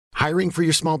Hiring for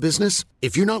your small business?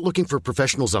 If you're not looking for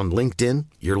professionals on LinkedIn,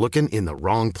 you're looking in the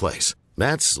wrong place.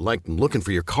 That's like looking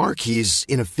for your car keys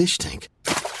in a fish tank.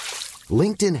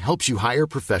 LinkedIn helps you hire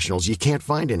professionals you can't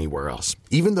find anywhere else,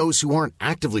 even those who aren't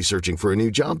actively searching for a new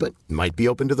job but might be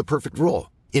open to the perfect role.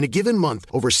 In a given month,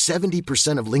 over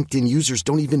 70% of LinkedIn users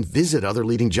don't even visit other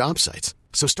leading job sites.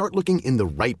 So start looking in the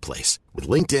right place. With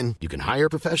LinkedIn, you can hire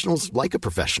professionals like a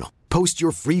professional. Post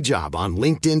your free job on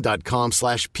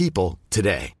linkedin.com/people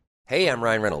today. Hey, I'm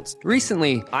Ryan Reynolds.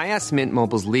 Recently, I asked Mint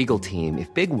Mobile's legal team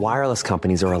if big wireless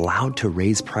companies are allowed to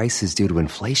raise prices due to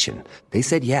inflation. They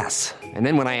said yes. And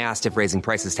then when I asked if raising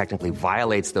prices technically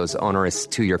violates those onerous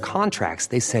two-year contracts,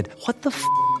 they said, "What the f***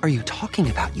 are you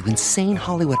talking about, you insane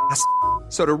Hollywood ass?"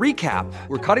 So to recap,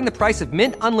 we're cutting the price of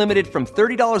Mint Unlimited from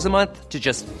 $30 a month to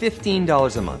just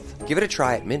 $15 a month. Give it a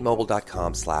try at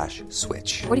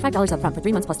mintmobile.com/switch. $45 up front for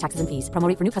 3 months plus taxes and fees. Promo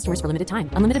rate for new customers for limited time.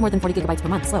 Unlimited more than 40 gigabytes per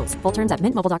month. Slows full terms at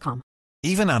mintmobile.com.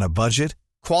 Even on a budget,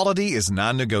 quality is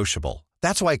non-negotiable.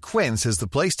 That's why Quince is the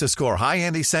place to score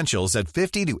high-end essentials at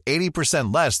 50 to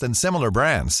 80% less than similar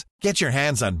brands. Get your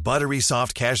hands on buttery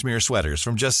soft cashmere sweaters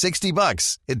from just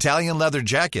 $60, Italian leather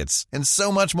jackets, and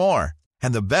so much more.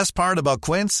 And the best part about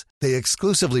Quince, they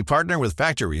exclusively partner with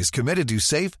factories committed to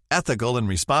safe, ethical, and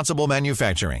responsible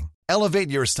manufacturing.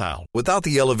 Elevate your style without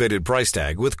the elevated price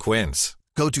tag with Quince.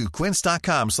 Go to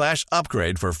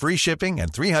quince.com/upgrade for free shipping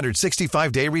and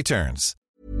 365-day returns.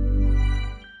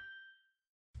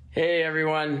 Hey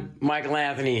everyone, Michael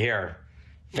Anthony here.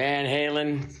 Van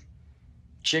Halen,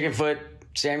 Chickenfoot,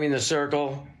 Sammy in the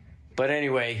Circle. But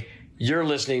anyway, you're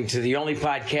listening to the only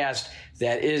podcast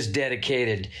that is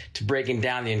dedicated to breaking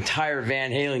down the entire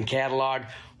Van Halen catalog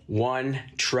one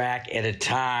track at a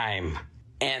time.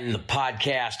 And the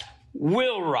podcast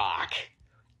will rock.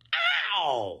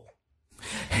 Ow!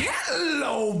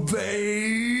 Hello,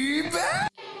 baby!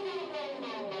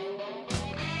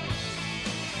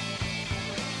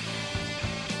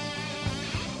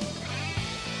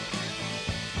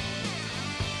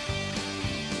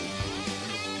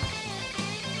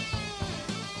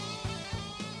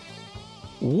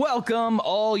 Welcome,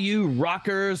 all you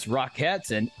rockers, rockettes,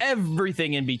 and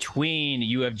everything in between.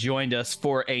 You have joined us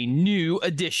for a new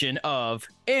edition of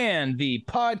And the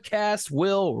Podcast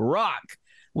Will Rock.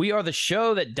 We are the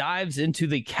show that dives into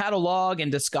the catalog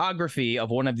and discography of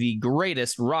one of the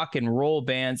greatest rock and roll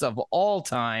bands of all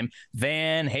time,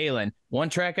 Van Halen. One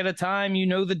track at a time, you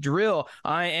know the drill.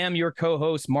 I am your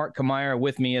co-host, Mark Kamier.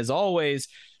 With me, as always,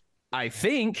 I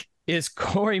think, is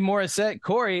Corey Morissette.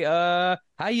 Corey, how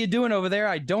you doing over there?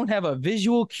 I don't have a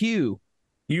visual cue.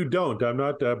 You don't. I'm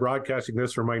not broadcasting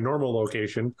this from my normal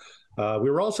location. We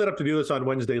were all set up to do this on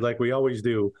Wednesday like we always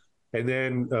do. And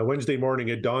then Wednesday morning,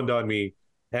 it dawned on me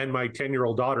and my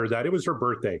 10-year-old daughter that it was her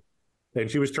birthday.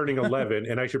 And she was turning 11,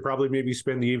 and I should probably maybe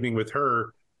spend the evening with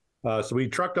her. So we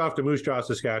trucked off to Moose Jaw,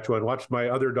 Saskatchewan, watched my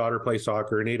other daughter play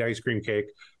soccer, and ate ice cream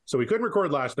cake. So we couldn't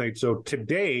record last night. So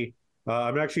today,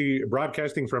 I'm actually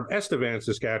broadcasting from Estevan,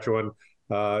 Saskatchewan.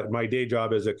 My day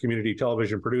job as a community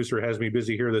television producer has me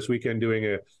busy here this weekend doing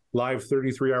a live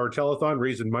 33-hour telethon,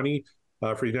 raising money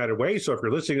for United Way. So if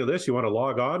you're listening to this, you want to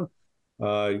log on,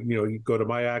 you go to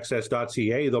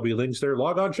myaccess.ca. There'll be links there.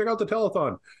 Log on, check out the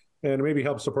telethon, and maybe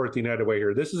help support the United Way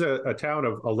here. This is a town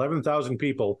of 11,000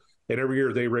 people, and every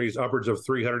year they raise upwards of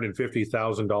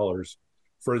 $350,000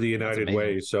 for the United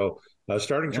Way. So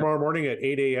starting tomorrow morning at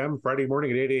 8 a.m., Friday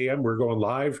morning at 8 a.m., we're going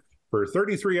live for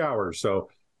 33 hours. So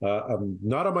I'm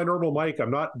not on my normal mic.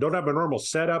 Don't have my normal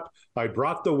setup. I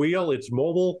brought the wheel. It's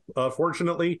mobile,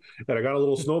 fortunately, and I got a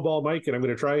little snowball mic, and I'm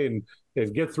going to try and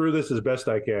get through this as best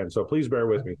I can. So please bear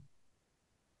with me.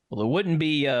 Well, it wouldn't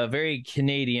be very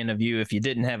Canadian of you if you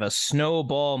didn't have a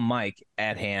snowball mic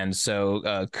at hand.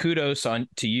 So kudos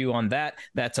to you on that.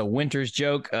 That's a winter's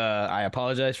joke. I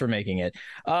apologize for making it.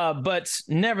 But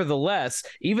nevertheless,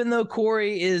 even though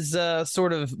Corey is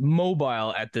sort of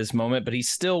mobile at this moment, but he's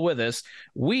still with us,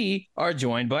 we are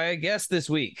joined by a guest this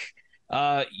week.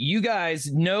 You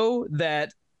guys know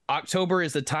that October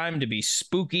is the time to be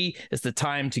spooky. It's the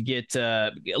time to get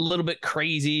a little bit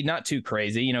crazy, not too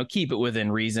crazy, keep it within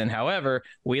reason. However,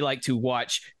 we like to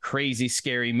watch crazy,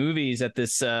 scary movies at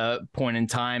this point in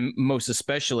time, most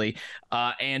especially.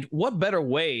 And what better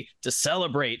way to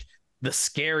celebrate the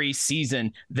scary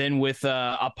season than with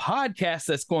a podcast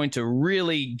that's going to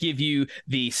really give you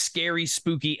the scary,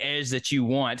 spooky edge that you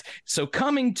want. So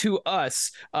coming to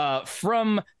us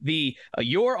from the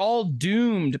You're All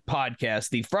Doomed podcast,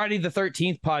 the Friday the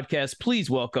 13th podcast, please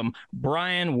welcome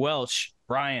Brian Welch.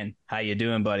 Brian, how you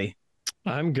doing, buddy?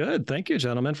 I'm good. Thank you,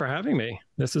 gentlemen, for having me.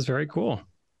 This is very cool.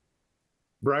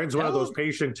 Brian's one of those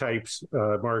patient types,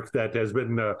 Mark, that has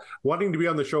been wanting to be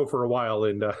on the show for a while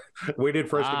and waited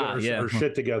for us to get our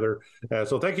shit together.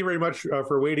 So thank you very much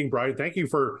for waiting, Brian. Thank you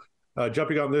for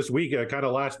jumping on this week, kind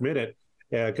of last minute,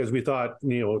 because we thought,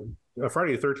 a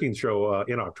Friday the 13th show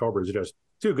in October is just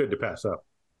too good to pass up.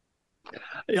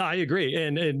 Yeah, I agree.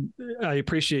 And I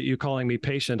appreciate you calling me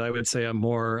patient. I would say I'm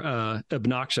more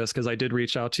obnoxious, because I did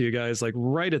reach out to you guys like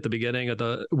right at the beginning of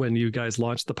when you guys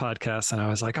launched the podcast. And I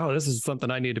was like, oh, this is something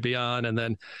I need to be on. And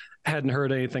then hadn't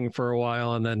heard anything for a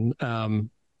while. And then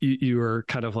you were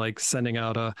kind of like sending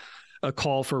out a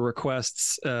call for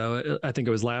requests. I think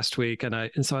it was last week. And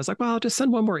so I was like, well, I'll just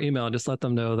send one more email and just let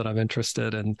them know that I'm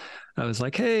interested. And I was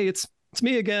like, hey, it's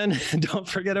me again. Don't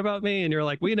forget about me. And you're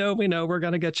like, we know, we're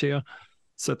going to get you.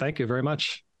 So thank you very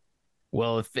much.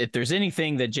 Well, if there's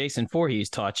anything that Jason Voorhees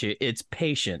taught you, it's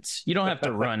patience. You don't have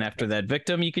to run after that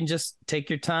victim. You can just take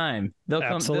your time. They'll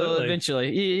come. They'll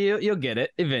eventually. You'll get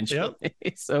it eventually.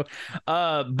 Yep. So,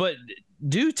 but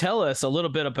do tell us a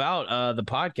little bit about the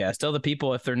podcast. Tell the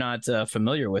people, if they're not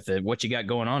familiar with it, what you got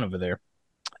going on over there.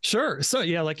 Sure. So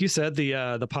yeah, like you said, the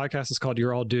podcast is called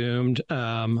You're All Doomed.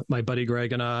 My buddy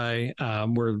Greg and I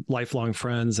were lifelong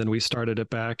friends, and we started it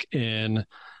back in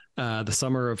the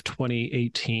summer of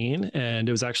 2018. And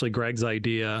it was actually Greg's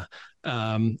idea.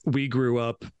 We grew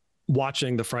up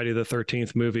watching the Friday the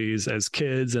 13th movies as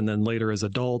kids and then later as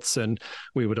adults. And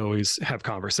we would always have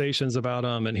conversations about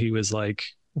them. And he was like,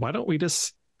 why don't we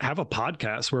just have a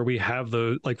podcast where we have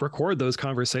record those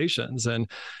conversations and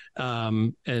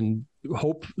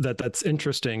hope that that's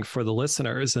interesting for the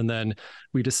listeners. And then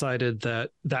we decided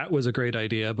that was a great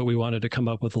idea, but we wanted to come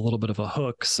up with a little bit of a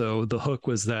hook. So the hook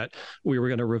was that we were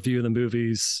going to review the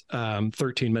movies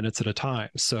 13 minutes at a time.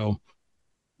 So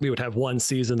we would have one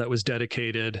season that was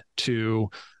dedicated to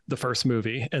the first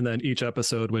movie, and then each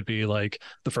episode would be like,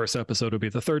 the first episode would be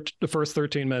the first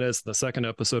 13 minutes, the second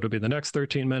episode would be the next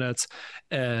 13 minutes.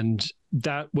 And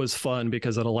that was fun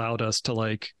because it allowed us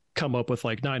to come up with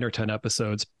 9 or 10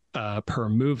 episodes per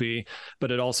movie, but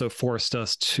it also forced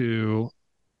us to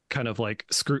kind of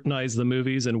scrutinize the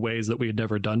movies in ways that we had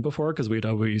never done before, because we'd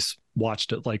always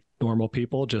watched it like normal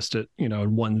people, just at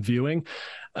in one viewing.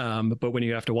 But when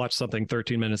you have to watch something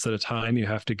 13 minutes at a time, you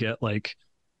have to get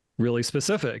really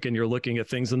specific, and you're looking at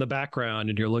things in the background,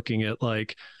 and you're looking at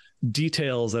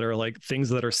details that are things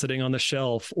that are sitting on the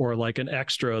shelf, or an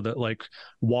extra that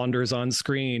wanders on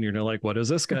screen. You're what is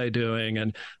this guy doing?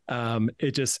 And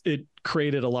it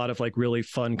created a lot of really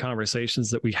fun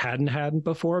conversations that we hadn't had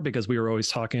before, because we were always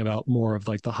talking about more of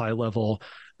the high level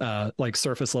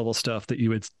surface level stuff that you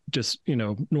would just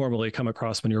normally come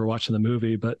across when you were watching the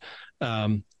movie. But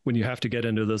when you have to get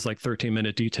into those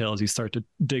 13-minute details, you start to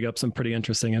dig up some pretty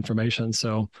interesting information.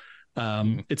 So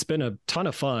it's been a ton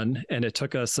of fun, and it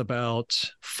took us about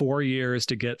 4 years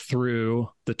to get through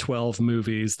the 12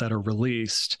 movies that are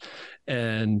released.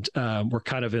 And we're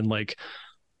kind of in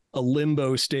a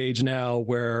limbo stage now,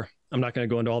 where I'm not going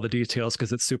to go into all the details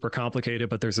because it's super complicated,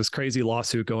 but there's this crazy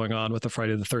lawsuit going on with the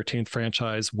Friday the 13th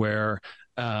franchise where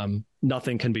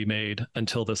nothing can be made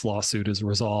until this lawsuit is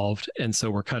resolved. And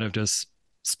so we're kind of just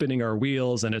spinning our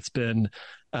wheels, and it's been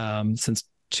since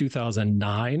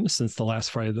 2009 since the last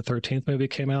Friday the 13th movie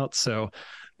came out. So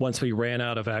once we ran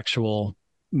out of actual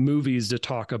movies to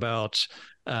talk about,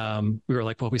 we were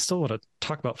well, we still want to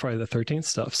talk about Friday the 13th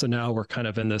stuff. So now we're kind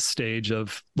of in this stage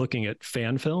of looking at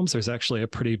fan films. There's actually a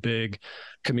pretty big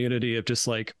community of just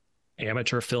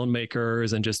amateur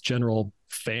filmmakers and just general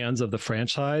fans of the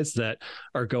franchise that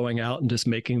are going out and just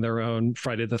making their own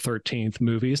Friday the 13th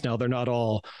movies. Now, they're not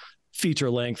all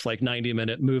feature length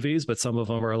 90-minute movies, but some of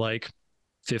them are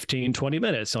 15, 20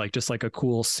 minutes, just a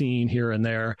cool scene here and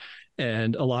there.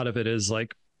 And a lot of it is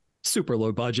super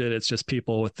low budget. It's just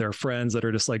people with their friends that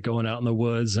are just going out in the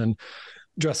woods and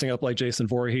dressing up like Jason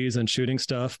Voorhees and shooting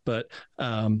stuff. But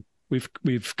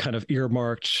we've kind of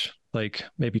earmarked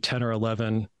maybe 10 or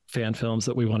 11 fan films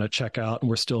that we want to check out, and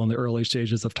we're still in the early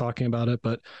stages of talking about it.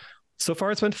 But so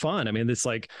far it's been fun. I mean, it's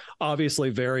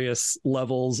obviously various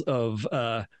levels of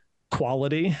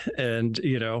quality, and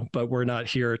but we're not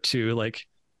here to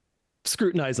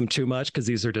scrutinize them too much, because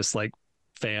these are just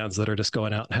fans that are just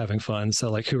going out and having fun.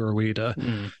 So who are we to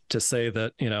say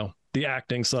that the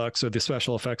acting sucks or the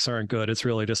special effects aren't good? It's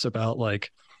really just about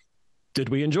did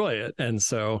we enjoy it? And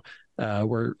so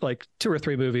we're 2 or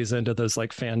 3 movies into those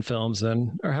fan films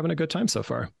and are having a good time so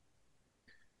far.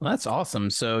 Well, that's awesome.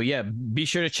 So yeah, be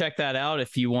sure to check that out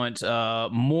if you want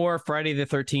more Friday the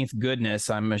 13th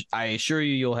goodness. I assure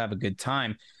you'll have a good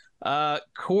time.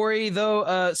 Corey,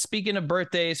 though, speaking of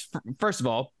birthdays, first of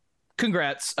all,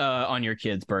 congrats on your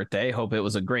kid's birthday. Hope it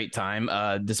was a great time,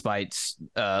 despite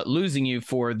losing you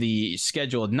for the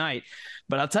scheduled night.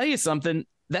 But I'll tell you something.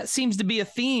 That seems to be a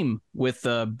theme with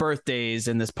birthdays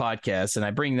in this podcast. And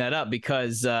I bring that up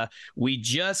because we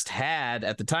just had,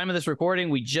 at the time of this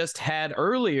recording,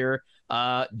 earlier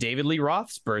David Lee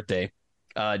Roth's birthday.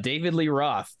 David Lee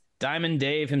Roth, Diamond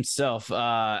Dave himself.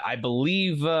 I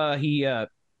believe he, how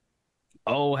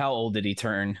old did he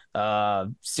turn?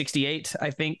 68, I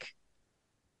think.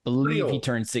 Believe he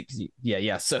turned 60.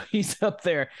 Yeah. So he's up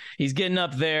there. He's getting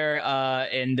up there.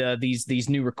 And these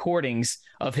new recordings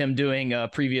of him doing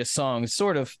previous songs,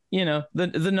 sort of,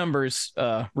 the numbers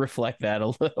reflect that a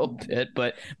little bit.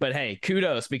 But hey,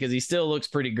 kudos, because he still looks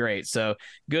pretty great. So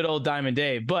good old Diamond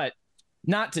Dave. But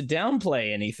not to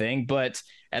downplay anything, but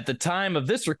at the time of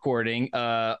this recording,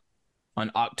 on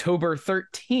October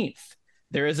 13th,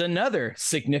 there is another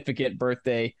significant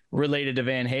birthday related to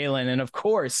Van Halen. And of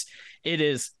course, it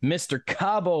is Mr.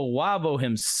 Cabo Wabo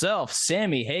himself,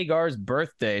 Sammy Hagar's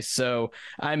birthday. So,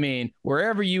 I mean,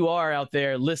 wherever you are out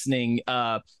there listening,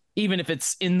 even if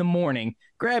it's in the morning,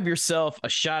 grab yourself a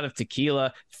shot of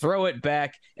tequila, throw it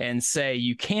back, and say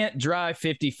you can't drive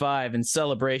 55 in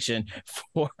celebration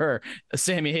for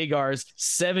Sammy Hagar's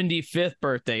 75th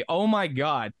birthday. Oh my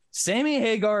God. Sammy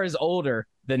Hagar is older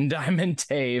than Diamond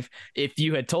Dave. If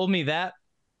you had told me that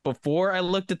before I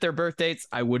looked at their birth dates,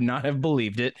 I would not have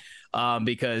believed it,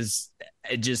 because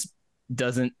it just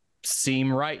doesn't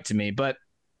seem right to me. But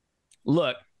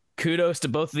look, kudos to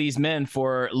both of these men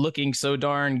for looking so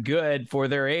darn good for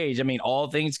their age. I mean, all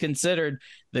things considered,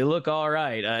 they look all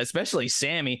right, especially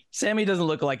Sammy. Sammy doesn't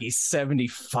look like he's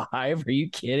 75. Are you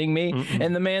kidding me? Mm-mm.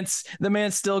 And the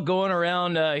man's still going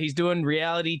around. He's doing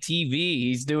reality TV.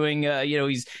 He's doing,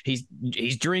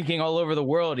 he's drinking all over the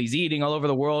world. He's eating all over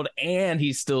the world, and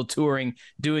he's still touring,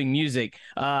 doing music.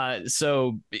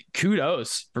 So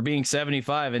kudos for being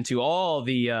 75, and to all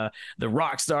the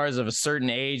rock stars of a certain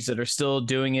age that are still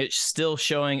doing it, still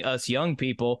showing us young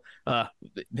people.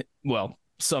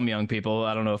 Some young people.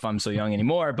 I don't know if I'm so young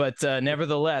anymore, but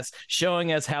nevertheless,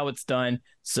 showing us how it's done.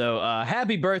 So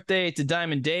happy birthday to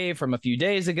Diamond Dave from a few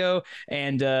days ago.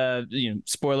 And,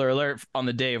 spoiler alert, on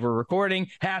the day we're recording,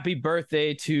 happy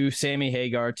birthday to Sammy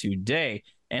Hagar today.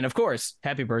 And of course,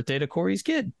 happy birthday to Corey's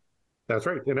kid. That's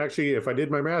right. And actually, if I did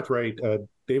my math right,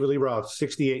 David Lee Roth,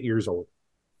 68 years old.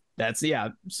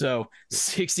 So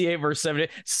 68 versus 70.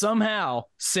 Somehow,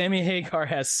 Sammy Hagar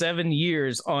has 7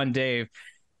 years on Dave.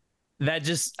 That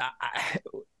just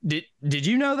did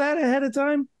you know that ahead of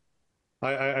time?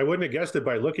 I wouldn't have guessed it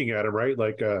by looking at him, right?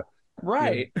 Like,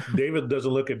 right. David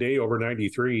doesn't look a day over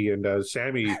 93, and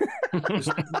Sammy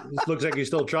looks like he's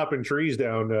still chopping trees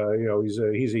down.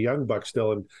 He's a young buck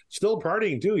still, and still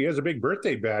partying too. He has a big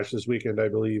birthday bash this weekend, I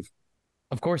believe.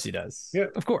 Of course he does. Yeah.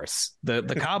 Of course. The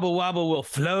Cabo Wabo will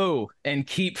flow and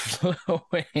keep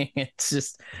flowing. It's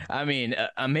just, I mean,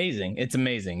 amazing. It's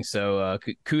amazing. So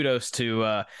kudos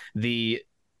to the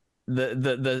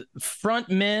front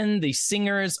men, the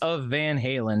singers of Van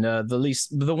Halen,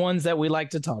 the ones that we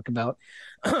like to talk about.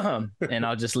 And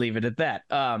I'll just leave it at that.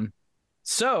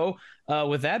 So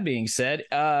with that being said,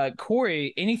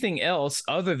 Corey, anything else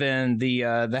other than the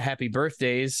happy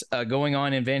birthdays going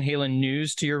on in Van Halen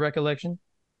news to your recollection?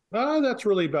 That's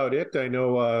really about it. I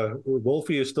know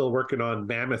Wolfie is still working on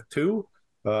Mammoth 2.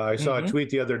 I saw a tweet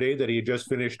the other day that he had just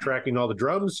finished tracking all the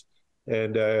drums,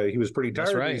 and he was pretty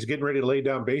tired. Right. He's getting ready to lay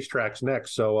down bass tracks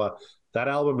next. So that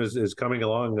album is coming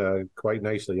along quite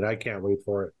nicely, and I can't wait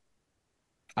for it.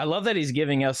 I love that he's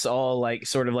giving us all like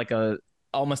sort of like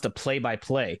almost a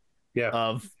play-by-play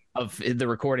of the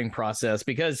recording process,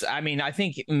 because I mean, I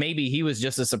think maybe he was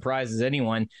just as surprised as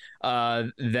anyone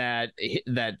that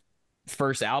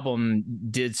first album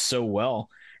did so well.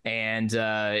 And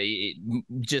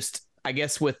just, I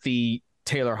guess, with the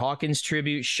Taylor Hawkins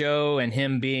tribute show and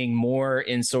him being more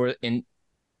in the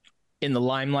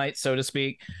limelight, so to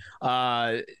speak,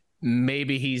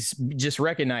 maybe he's just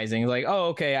recognizing like, oh,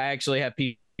 okay, I actually have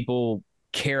people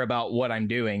care about what I'm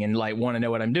doing and like want to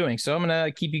know what I'm doing, so I'm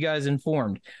gonna keep you guys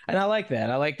informed. And I like that.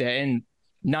 And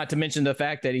not to mention the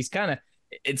fact that he's kind of,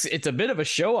 it's a bit of a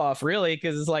show off, really,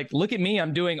 because it's like, look at me,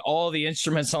 I'm doing all the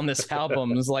instruments on this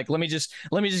album. It's like, let me just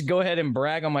go ahead and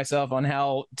brag on myself on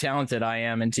how talented I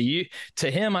am. And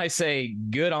to him, I say,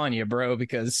 good on you, bro,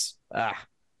 because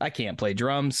I can't play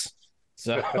drums.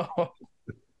 So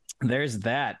there's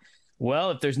that.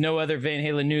 Well, if there's no other Van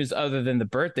Halen news other than the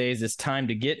birthdays, it's time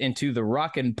to get into the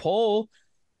Rockin' Poll.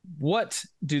 What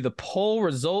do the poll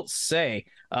results say?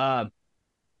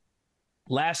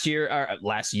 Last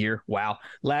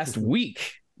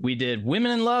week we did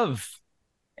Women in Love,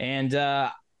 and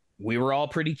we were all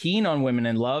pretty keen on Women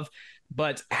in Love.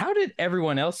 But how did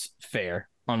everyone else fare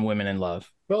on Women in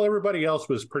Love? Well, everybody else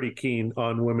was pretty keen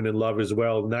on Women in Love as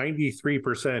well.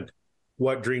 93%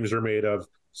 What Dreams Are Made Of,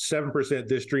 7%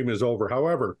 This Dream Is Over.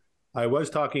 However, I was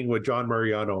talking with John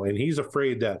Mariano, and he's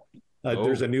afraid that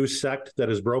there's a new sect that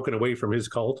has broken away from his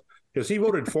cult, because he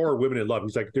voted for Women in Love.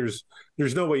 He's like, there's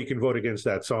no way you can vote against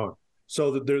that song.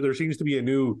 So there seems to be a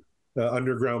new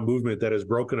underground movement that has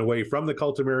broken away from the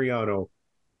cult of Mariano,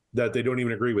 that they don't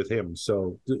even agree with him.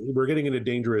 So we're getting into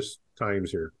dangerous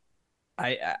times here.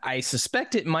 I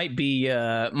suspect it might be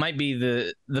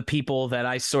the people that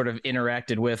I sort of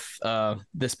interacted with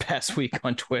this past week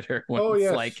on Twitter. When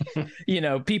it's like,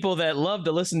 people that love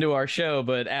to listen to our show,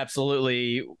 but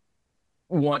absolutely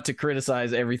want to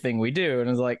criticize everything we do. And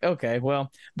it's like, okay, well,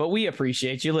 but we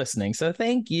appreciate you listening. So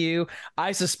thank you.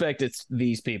 I suspect it's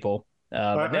these people.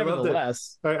 But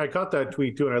nevertheless, I caught that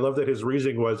tweet too. And I love that his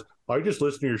reasoning was, I just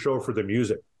listen to your show for the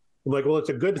music. I'm like, well, it's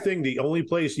a good thing the only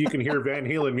place you can hear Van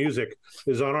Halen music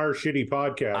is on our shitty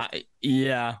podcast.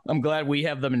 I'm glad we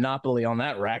have the monopoly on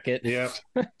that racket. Yeah.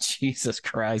 Jesus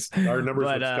Christ. Our numbers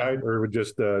would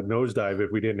just nosedive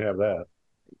if we didn't have that.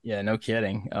 Yeah, no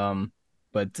kidding.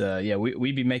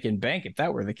 We'd be making bank if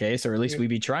that were the case, or at least we'd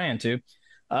be trying to.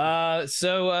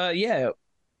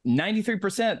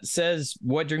 93% says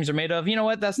What Dreams Are Made Of. You know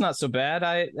what? That's not so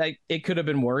bad. It could have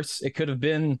been worse. It could have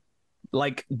been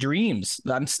like Dreams.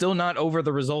 I'm still not over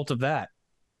the result of that.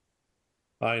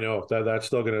 I know that's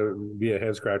still going to be a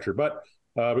head scratcher, but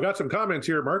we got some comments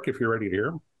here, Mark, if you're ready to hear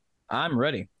them. I'm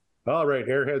ready. All right.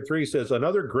 Airhead 3 says,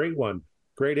 another great one.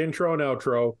 Great intro and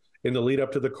outro in the lead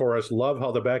up to the chorus. Love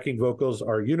how the backing vocals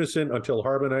are unison until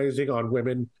harmonizing on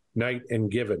Women, Night,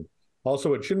 and Given.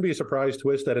 Also, it shouldn't be a surprise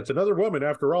twist that it's another woman.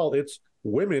 After all, it's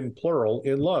women, plural,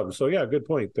 in love. So, yeah, good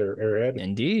point there, Airhead.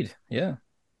 Indeed. Yeah.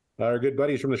 Our good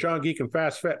buddies from the Sean Geek and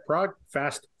Fast Fret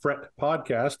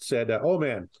podcast said, oh,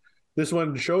 man, this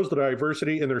one shows the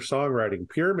diversity in their songwriting.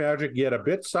 Pure magic, yet a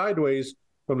bit sideways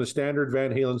from the standard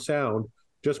Van Halen sound,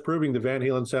 just proving the Van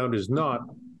Halen sound is not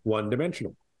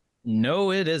one-dimensional.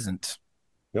 No, it isn't.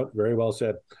 Nope, very well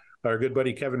said. Our good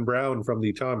buddy Kevin Brown from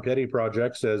the Tom Petty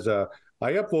Project says,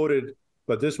 I upvoted,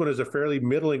 but this one is a fairly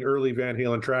middling early Van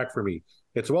Halen track for me.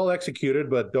 It's well executed,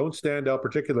 but don't stand out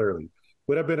particularly.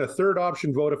 Would have been a third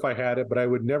option vote if I had it, but I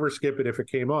would never skip it if it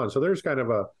came on. So there's kind of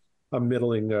a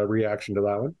middling reaction to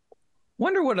that one.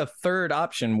 Wonder what a third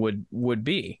option would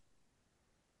be.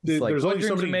 There's only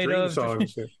so many Dream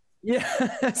songs.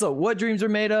 Yeah. So What Dreams Are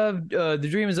Made Of, The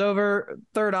Dream Is Over,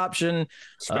 third option.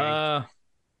 Spanked.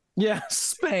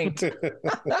 Spanked.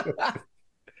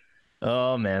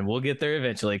 Oh, man. We'll get there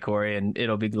eventually, Corey, and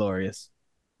it'll be glorious.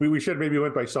 We should maybe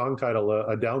went by song title.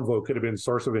 A downvote could have been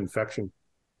Source of Infection.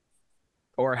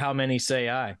 Or How Many Say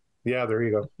I. Yeah, there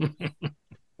you go.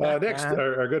 Next,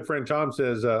 our good friend Tom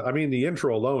says, the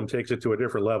intro alone takes it to a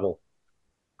different level.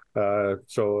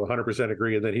 So 100%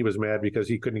 agree. And then he was mad because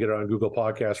he couldn't get it on Google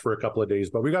Podcasts for a couple of days.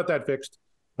 But we got that fixed.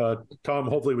 Tom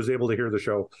hopefully was able to hear the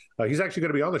show. He's actually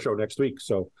going to be on the show next week.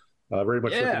 So very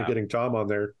much looking at getting Tom on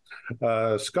there.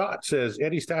 Scott says,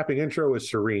 Eddie's tapping intro is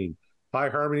serene. High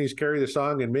harmonies carry the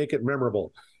song and make it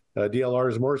memorable. DLR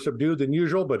is more subdued than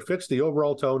usual, but fits the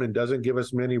overall tone and doesn't give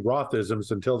us many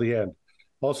Rothisms until the end.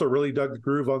 Also really dug the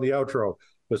groove on the outro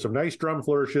with some nice drum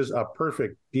flourishes, a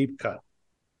perfect deep cut.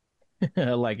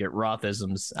 I like it.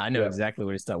 Rothisms. I know exactly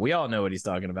what he's talking. We all know what he's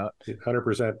talking about.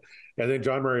 100%. And then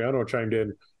John Mariano chimed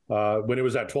in when it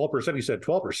was at 12%. He said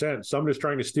 12%. Someone is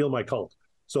trying to steal my cult.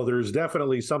 So there's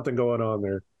definitely something going on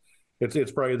there.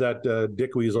 It's probably that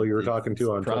Dick Weasel you were talking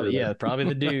to on Twitter. Yeah, probably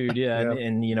the dude. Yeah,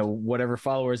 and whatever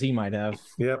followers he might have.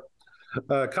 Yep.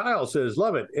 Kyle says,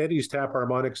 love it. Eddie's tap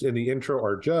harmonics in the intro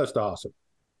are just awesome.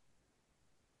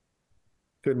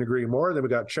 Couldn't agree more. Then we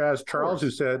got Chaz Charles who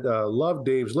said, love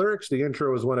Dave's lyrics. The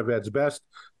intro is one of Ed's best.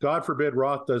 God forbid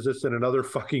Roth does this in another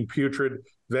fucking putrid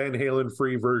Van Halen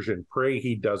free version. Pray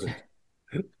he doesn't.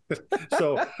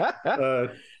 So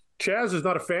Chaz is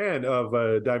not a fan of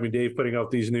Diamond Dave putting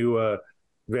out these new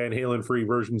Van Halen free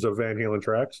versions of Van Halen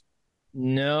tracks.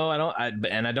 No, I don't.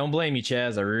 And I don't blame you,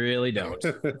 Chaz. I really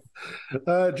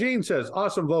don't. Gene says,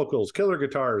 awesome vocals, killer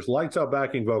guitars, lights out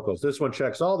backing vocals. This one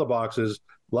checks all the boxes,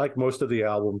 like most of the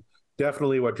album.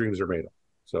 Definitely What Dreams Are Made Of.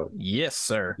 So yes,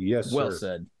 sir. Yes, well sir.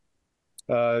 said.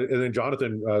 And then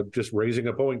Jonathan just raising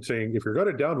a point saying, if you're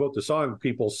going to downvote the song,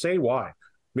 people say why.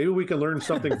 Maybe we can learn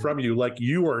something from you, like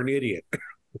you are an idiot.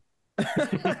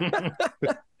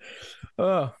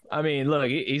 Oh, I mean, look,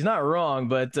 he's not wrong,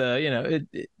 but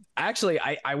actually,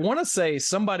 I want to say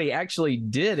somebody actually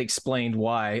did explain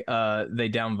why they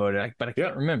downvoted, but I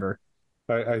can't remember.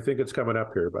 I think it's coming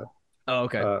up here, but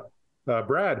okay.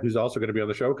 Brad, who's also going to be on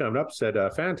the show coming up, said,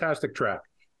 fantastic track.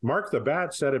 Mark the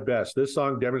Bat said it best. This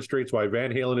song demonstrates why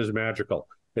Van Halen is magical.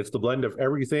 It's the blend of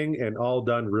everything and all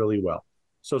done really well.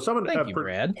 So someone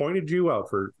Brad. pointed you out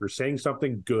for saying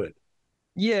something good.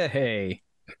 Yeah, hey.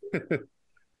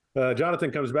 Jonathan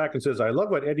comes back and says, I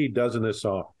love what Eddie does in this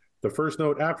song. The first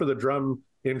note after the drum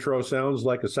intro sounds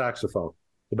like a saxophone.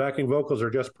 The backing vocals are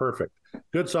just perfect.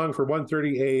 Good song for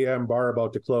 1:30 a.m. bar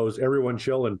about to close. Everyone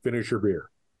chill and finish your beer.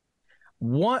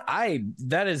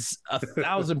 That is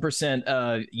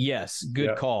 1,000% yes,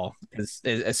 good call.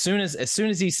 As soon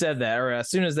as he said that, or as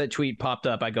soon as that tweet popped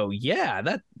up, I go, yeah,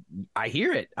 that I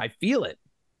hear it, I feel it.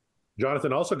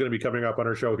 Jonathan also going to be coming up on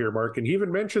our show here, Mark, and he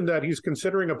even mentioned that he's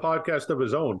considering a podcast of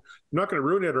his own. I'm not going to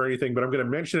ruin it or anything, but I'm going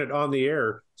to mention it on the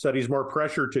air so that he's more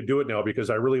pressured to do it now because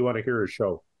I really want to hear his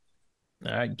show.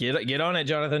 All right, get on it,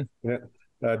 Jonathan. Yeah.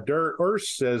 Der Urs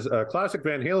says, classic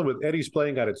Van Halen with Eddie's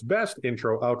playing at its best,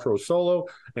 intro, outro, solo,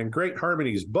 and great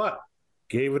harmonies, but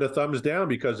gave it a thumbs down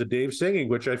because of Dave singing,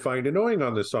 which I find annoying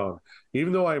on this song.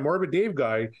 Even though I'm more of a Dave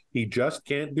guy, he just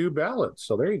can't do ballads.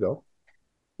 So there you go.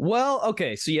 Well,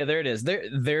 okay, so yeah, there it is.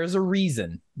 There's a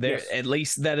reason. Yes. At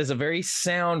least that is a very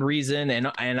sound reason,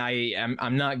 and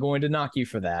I'm not going to knock you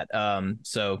for that.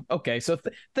 So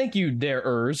thank you, Der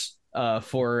Urs,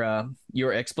 for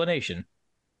your explanation.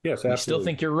 Yes, absolutely. I still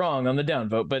think you're wrong on the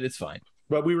downvote, but it's fine.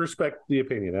 But we respect the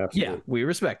opinion, absolutely. Yeah, we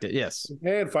respect it, yes.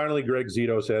 And finally, Greg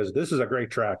Zito says, this is a great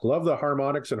track. Love the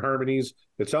harmonics and harmonies.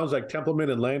 It sounds like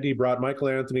Templeman and Landy brought Michael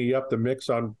Anthony up the mix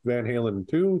on Van Halen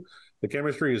 2. The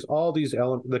chemistry of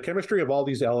all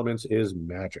these elements is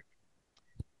magic.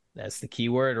 That's the key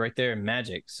word right there,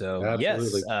 magic. So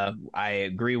absolutely. Yes, I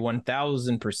agree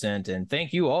 1,000%. And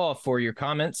thank you all for your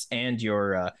comments and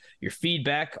your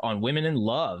feedback on Women in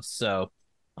Love. So,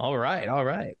 all right.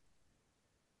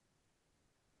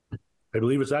 I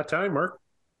believe it's that time, Mark.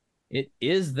 It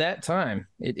is that time.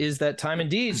 It is that time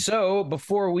indeed. So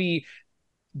before we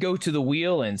go to the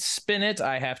wheel and spin it,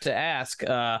 I have to ask,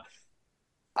 Corey,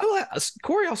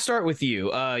 I'll start with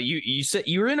you. You said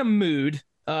you were in a mood.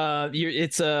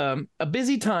 It's a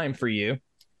busy time for you.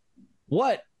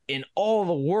 What in all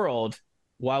the world,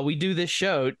 while we do this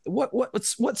show,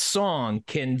 what song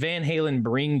can Van Halen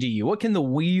bring to you? What can the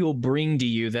wheel bring to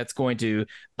you that's going to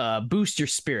boost your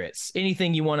spirits?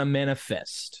 Anything you want to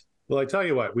manifest? Well, I tell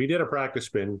you what, we did a practice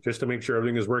spin just to make sure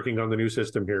everything is working on the new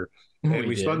system here. And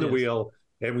we spun the wheel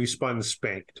and we spun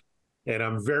Spanked. And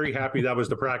I'm very happy that was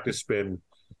the practice spin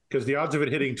because the odds of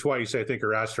it hitting twice, I think,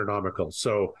 are astronomical.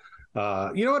 So,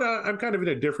 you know what? I'm kind of in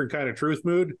a different kind of truth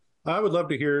mood. I would love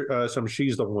to hear some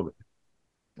She's the Woman.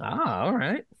 Ah, all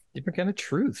right. Different kind of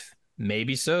truth.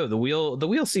 Maybe so. The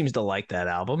wheel seems to like that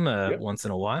album once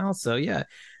in a while. So yeah,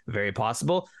 very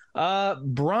possible.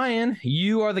 Brian,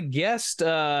 you are the guest.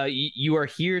 You are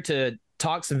here to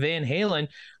talk some Van Halen.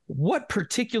 What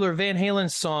particular Van Halen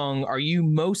song are you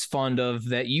most fond of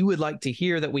that you would like to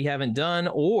hear that we haven't done?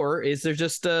 Or is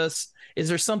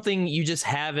there something you just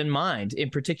have in mind in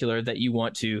particular that you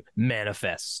want to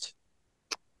manifest?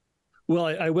 Well,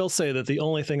 I will say that the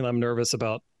only thing that I'm nervous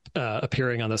about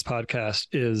appearing on this podcast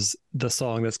is the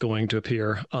song that's going to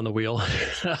appear on the wheel.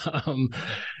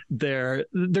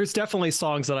 There's definitely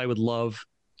songs that I would love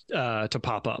to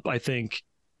pop up. I think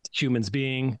Humans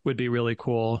Being would be really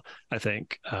cool. I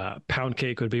think Pound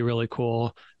Cake would be really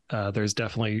cool. There's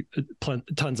definitely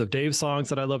tons of Dave songs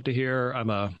that I love to hear. I'm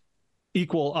a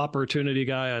equal opportunity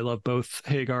guy. I love both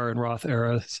Hagar and Roth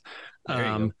eras.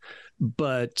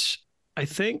 But I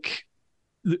think,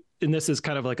 and this is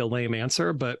kind of like a lame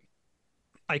answer, but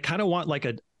I kind of want like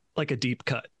a deep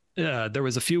cut. There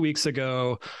was a few weeks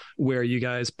ago where you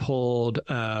guys pulled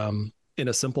In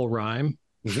a Simple Rhyme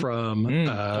from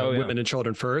Women and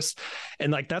Children First.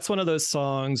 And like, that's one of those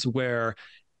songs where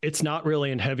it's not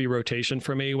really in heavy rotation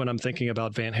for me when I'm thinking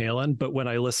about Van Halen, but when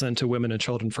I listen to Women and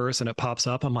Children First and it pops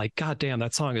up, I'm like, God damn,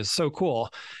 that song is so cool.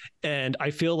 And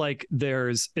I feel like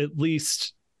there's at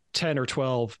least 10 or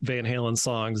 12 Van Halen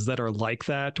songs that are like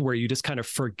that, where you just kind of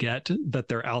forget that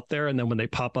they're out there. And then when they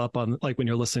pop up on, like when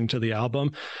you're listening to the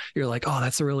album, you're like, oh,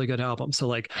 that's a really good album. So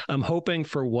like, I'm hoping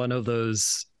for one of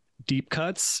those deep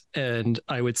cuts. And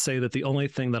I would say that the only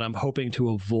thing that I'm hoping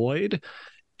to avoid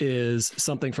is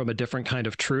something from A Different Kind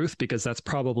of Truth, because that's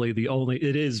probably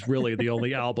it is really the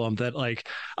only album that like,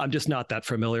 I'm just not that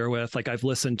familiar with. Like I've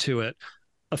listened to it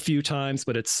a few times,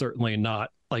 but it's certainly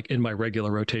not like in my regular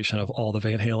rotation of all the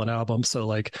Van Halen albums. So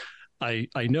like I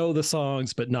know the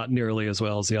songs, but not nearly as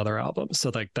well as the other albums.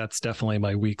 So like that's definitely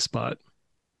my weak spot.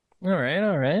 All right.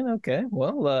 Okay.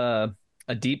 Well,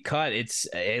 a deep cut.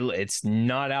 It's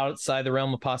not outside the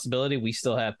realm of possibility. We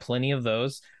still have plenty of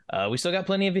those. We still got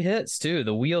plenty of hits too.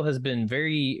 The wheel has been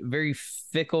very, very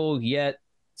fickle, yet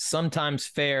sometimes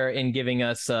fair in giving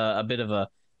us a bit of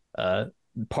a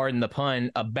pardon the pun,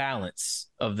 a balance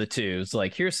of the two. It's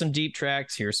like, here's some deep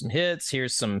tracks, here's some hits,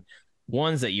 here's some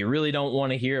ones that you really don't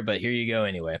want to hear, but here you go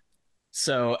anyway.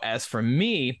 So as for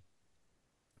me,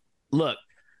 look,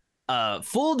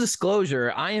 full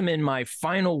disclosure, I am in my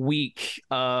final week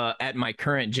at my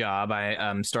current job.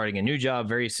 I'm starting a new job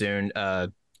very soon.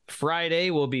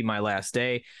 Friday will be my last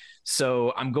day.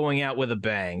 So I'm going out with a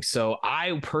bang. So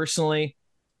I personally,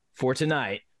 for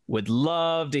tonight, would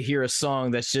love to hear a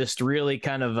song that's just really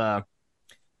kind of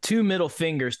two middle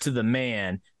fingers to the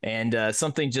man and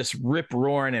something just rip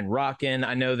roaring and rocking.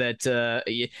 I know that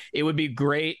it would be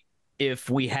great if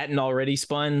we hadn't already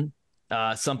spun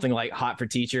something like Hot for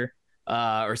Teacher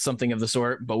or something of the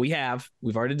sort, but we've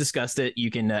already discussed it.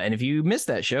 You can, and if you missed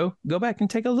that show, go back and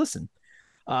take a listen.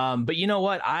 But you know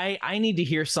what? I need to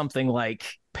hear something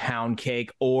like Pound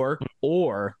Cake or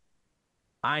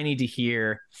I need to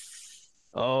hear,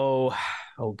 oh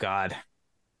God,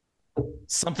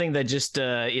 something that just,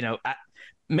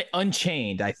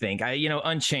 Unchained. I think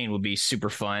Unchained would be super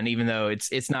fun, even though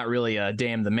it's not really a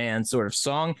Damn the Man sort of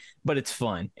song, but it's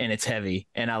fun and it's heavy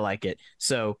and I like it.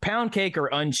 So Pound Cake or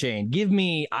Unchained, give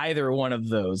me either one of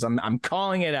those. I'm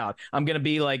calling it out. I'm gonna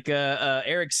be like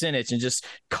Eric Sinich and just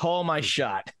call my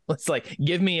shot. Let's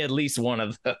give me at least one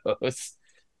of those.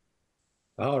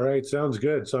 All right, sounds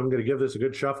good. So I'm gonna give this a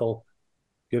good shuffle.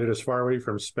 Get it as far away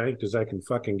from Spanked as I can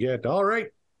fucking get. All right.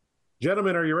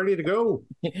 Gentlemen, are you ready to go?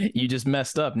 You just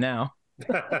messed up now.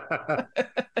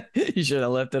 You should have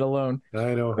left it alone.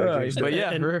 I know. But yeah.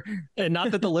 And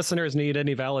not that the listeners need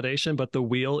any validation, but the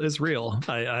wheel is real.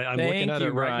 I'm looking at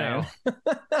it right now.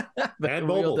 And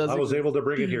mobile. I was able to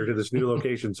bring it here to this new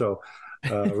location. So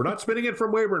we're not spinning it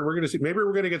from Weyburn. We're going to see. Maybe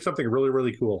we're going to get something really,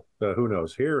 really cool. Who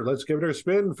knows? Here, let's give it a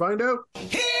spin and find out.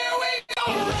 Here we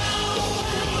go.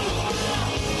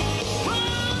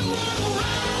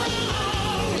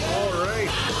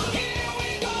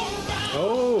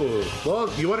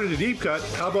 Well, you wanted a deep cut.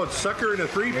 How about Sucker in a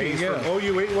Three-Piece from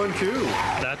OU812?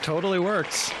 That totally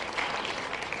works.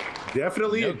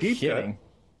 Definitely a deep cut.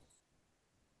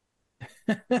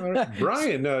 Right.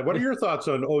 Brian, what are your thoughts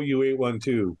on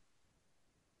OU812?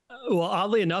 Well,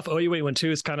 oddly enough,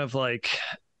 OU812 is kind of like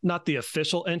not the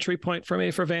official entry point for me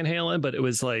for Van Halen, but it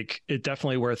was it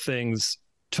definitely where things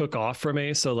took off for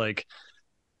me. So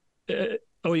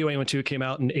OU812 came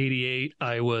out in '88.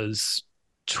 I was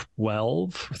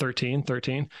 13,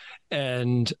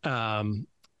 and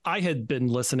I had been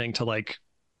listening to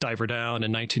Diver Down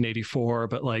in 1984,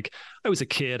 but I was a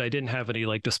kid. I didn't have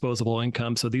any disposable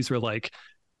income, so these were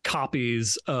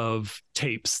copies of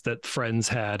tapes that friends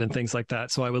had and things like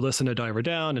that. So I would listen to Diver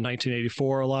Down in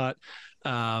 1984 a lot.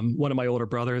 One of my older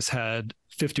brothers had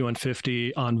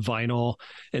 5150 on vinyl,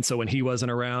 and so when he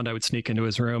wasn't around, I would sneak into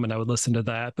his room and I would listen to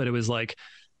that. But it was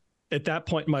at that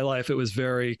point in my life, it was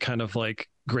very kind of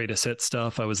greatest hit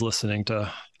stuff. I was listening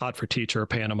to Hot for Teacher,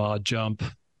 Panama, Jump,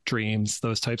 Dreams,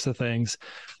 those types of things.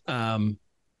 And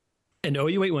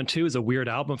OU812 is a weird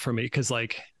album for me because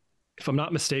if I'm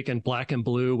not mistaken, Black and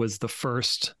Blue was the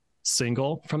first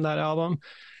single from that album.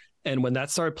 And when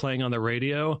that started playing on the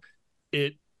radio,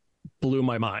 it blew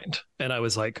my mind. And I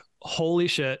was like, holy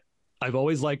shit, I've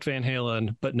always liked Van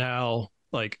Halen, but now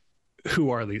who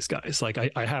are these guys?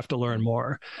 I have to learn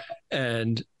more.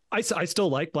 And I still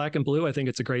like Black and Blue. I think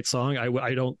it's a great song.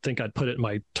 I don't think I'd put it in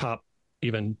my top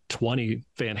even 20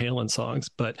 Van Halen songs,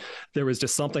 but there was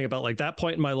just something about that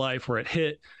point in my life where it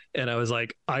hit and I was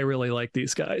like, I really like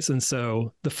these guys. And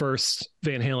so the first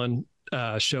Van Halen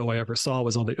show I ever saw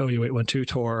was on the OU812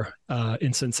 tour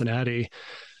in Cincinnati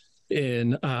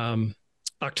in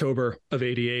October of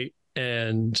 '88.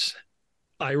 And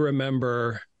I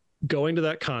remember going to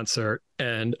that concert.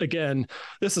 And again,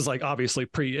 this is obviously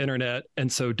pre-internet,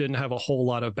 and so didn't have a whole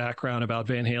lot of background about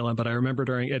Van Halen, but I remember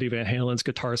during Eddie Van Halen's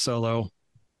guitar solo,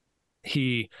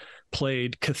 he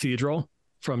played Cathedral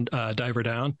from Diver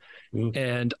Down.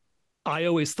 And I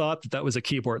always thought that was a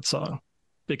keyboard song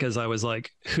because I was like,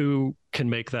 who can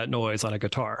make that noise on a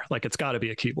guitar? It's got to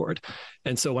be a keyboard.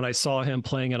 And so when I saw him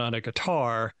playing it on a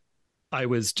guitar, I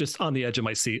was just on the edge of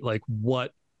my seat.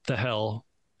 What the hell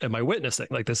am I witnessing?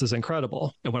 This is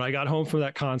incredible. And when I got home from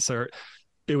that concert,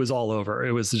 it was all over.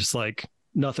 It was just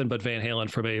nothing but Van Halen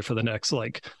for me for the next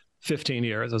 15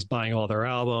 years. I was buying all their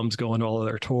albums, going to all of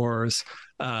their tours.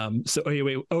 So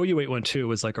OU812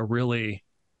 was a really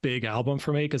big album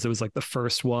for me because it was the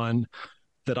first one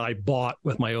that I bought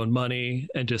with my own money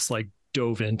and just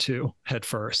dove into head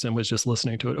first and was just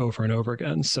listening to it over and over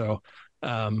again. So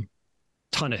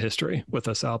ton of history with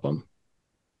this album.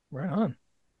 Right on.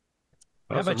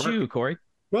 How Awesome, about Mark. you, Corey?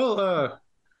 Well,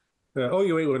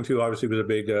 OU812 obviously was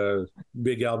a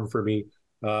big album for me.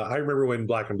 I remember when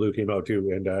Black and Blue came out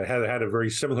too, and had a very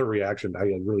similar reaction.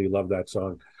 I really loved that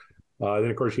song. Then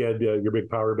of course you had your big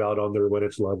power ballad on there, When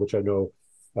It's Love, which I know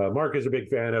Mark is a big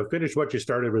fan of. Finish What You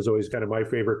Started was always kind of my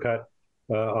favorite cut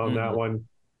on that one.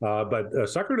 But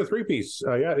Sucker and a Three-Piece,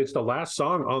 it's the last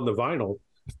song on the vinyl.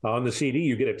 On the CD,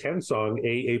 you get a 10-song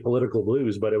Apolitical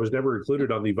Blues, but it was never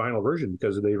included on the vinyl version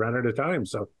because they ran out of time.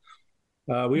 So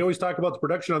we always talk about the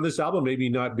production on this album maybe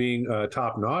not being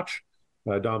top-notch.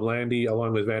 Dom Landy,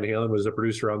 along with Van Halen, was the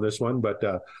producer on this one, but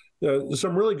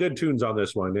some really good tunes on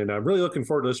this one, and I'm really looking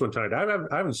forward to this one tonight. I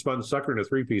haven't spun Sucker in a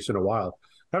Three-Piece in a while.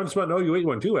 I haven't spun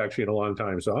OU812 actually in a long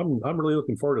time, so I'm really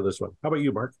looking forward to this one. How about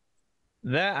you, Mark?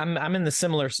 That I'm in the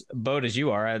similar boat as you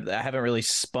are. I haven't really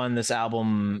spun this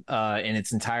album in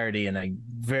its entirety in a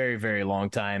very, very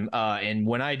long time. And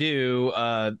when I do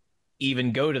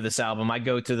even go to this album, I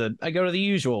go to the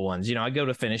usual ones. You know, I go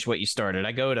to Finish What You Started.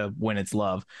 I go to When It's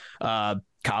Love, Cabo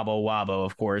Wabo,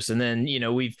 of course. And then, you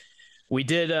know, we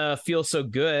did Feel So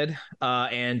Good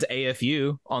and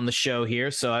AFU on the show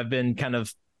here. So I've been kind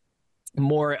of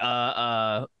more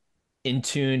in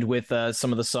tuned with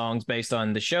some of the songs based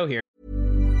on the show here.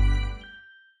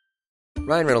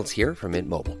 Ryan Reynolds here from Mint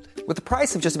Mobile. With the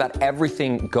price of just about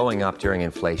everything going up during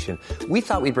inflation, we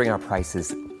thought we'd bring our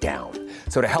prices down.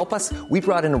 So to help us, we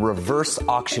brought in a reverse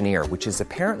auctioneer, which is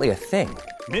apparently a thing.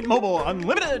 Mint Mobile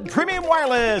Unlimited Premium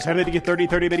Wireless. How to get 30,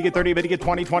 30, bit to get 30, bit to get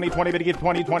 20, 20, 20, bit to get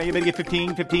 20, 20, bit to get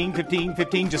 15, 15, 15,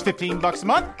 15, just $15 a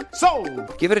month?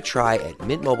 Sold! Give it a try at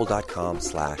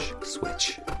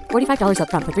mintmobile.com/switch. $45 up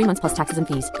front for 3 months plus taxes and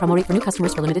fees. Promo rate for new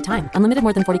customers for limited time. Unlimited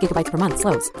more than 40 gigabytes per month.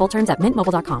 Slows full terms at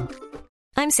mintmobile.com.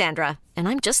 I'm Sandra, and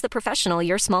I'm just the professional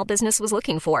your small business was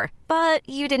looking for. But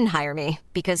you didn't hire me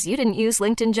because you didn't use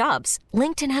LinkedIn Jobs.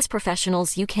 LinkedIn has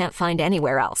professionals you can't find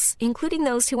anywhere else, including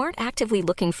those who aren't actively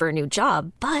looking for a new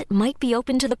job, but might be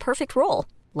open to the perfect role,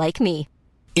 like me.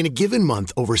 In a given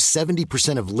month, over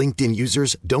 70% of LinkedIn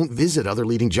users don't visit other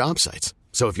leading job sites.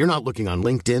 So if you're not looking on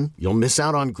LinkedIn, you'll miss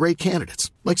out on great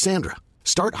candidates like Sandra.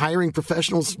 Start hiring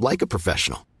professionals like a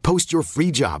professional. Post your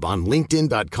free job on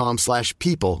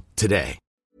linkedin.com/people today.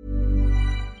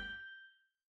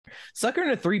 Sucker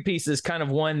in a Three-Piece is kind of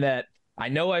one that I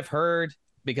know I've heard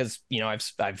because, you know,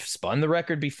 I've spun the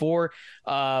record before,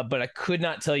 but I could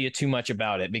not tell you too much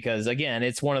about it because, again,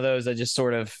 it's one of those I just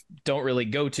sort of don't really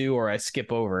go to or I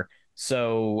skip over.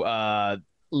 So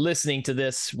listening to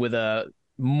this with a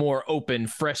more open,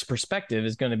 fresh perspective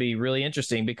is going to be really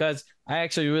interesting because I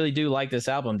actually really do like this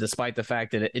album, despite the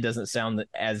fact that it doesn't sound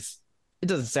as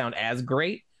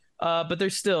great, but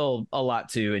there's still a lot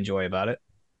to enjoy about it.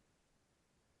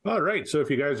 All right, so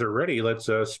if you guys are ready, let's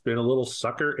spin a little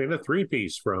Sucker in a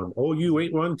Three-Piece from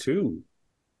OU812.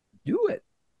 Do it.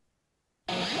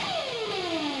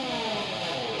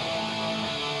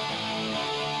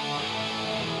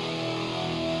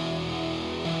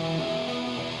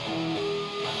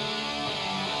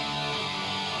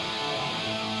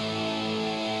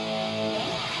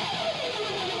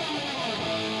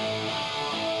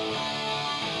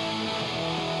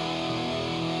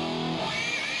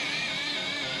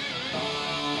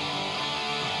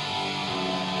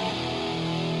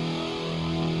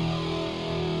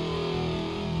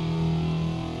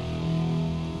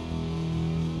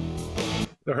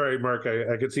 All right, Mark,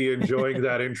 I can see you enjoying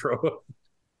that intro.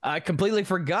 I completely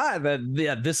forgot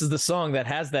that this is the song that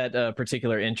has that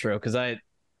particular intro because I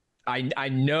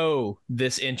know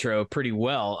this intro pretty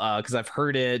well because I've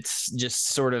heard it just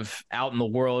sort of out in the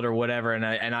world or whatever, and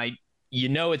I you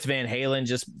know it's Van Halen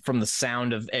just from the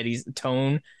sound of Eddie's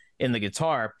tone in the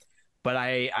guitar, but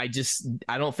I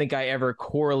don't think I ever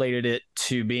correlated it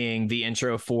to being the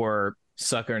intro for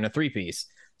Sucker in a Three-Piece.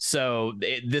 So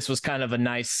this was kind of a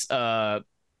nice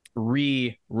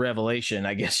revelation,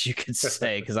 I guess you could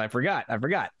say, because I forgot.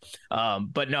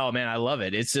 But no, man, I love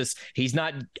it. It's just he's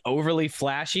not overly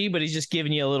flashy, but he's just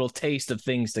giving you a little taste of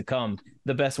things to come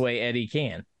the best way Eddie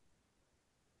can.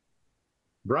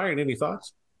 Brian, any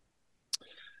thoughts?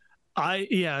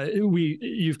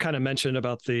 You've kind of mentioned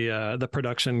about the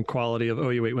production quality of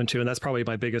OU812, and that's probably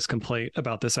my biggest complaint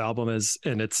about this album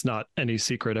and it's not any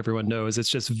secret, everyone knows, it's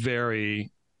just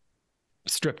very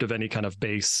stripped of any kind of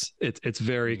bass. It's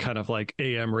very kind of like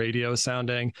AM radio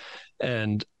sounding,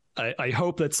 and I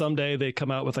hope that someday they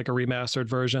come out with like a remastered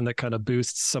version that kind of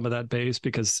boosts some of that bass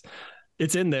because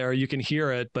it's in there, you can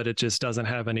hear it, but it just doesn't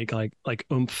have any like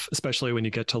oomph, especially when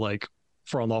you get to like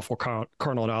For Unlawful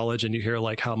Carnal Knowledge, and you hear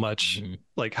like how much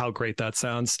like how great that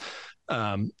sounds.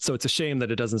 So it's a shame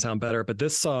that it doesn't sound better, but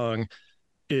this song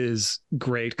is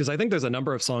great because I think there's a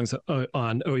number of songs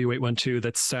on OU812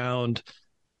 that sound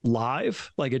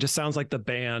live, like it just sounds like the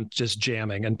band just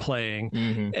jamming and playing.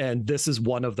 And this is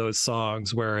one of those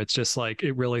songs where it's just like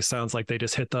it really sounds like they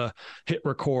just hit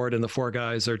record and the four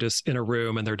guys are just in a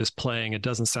room and they're just playing. It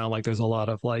doesn't sound like there's a lot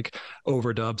of like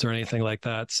overdubs or anything like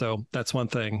that. So that's one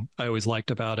thing I always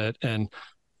liked about it. And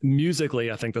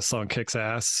musically, I think the song kicks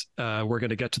ass. We're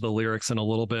going to get to the lyrics in a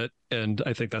little bit, and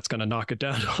I think that's going to knock it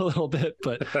down a little bit.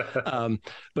 But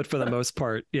for the most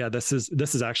part, yeah, this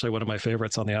is actually one of my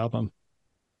favorites on the album.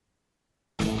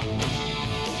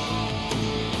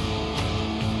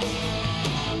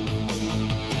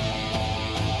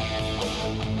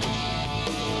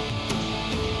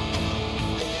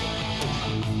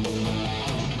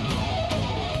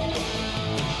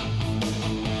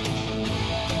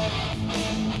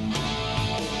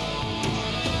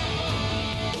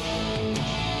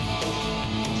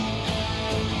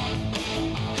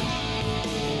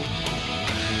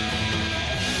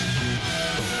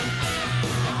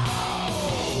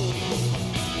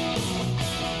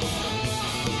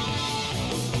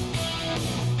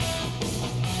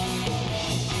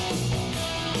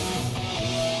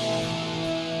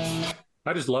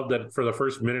 I just love that for the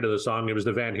first minute of the song, it was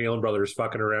the Van Halen brothers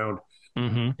fucking around.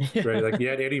 Right? Like you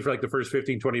had Eddie for like the first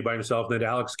 15, 20 by himself. And then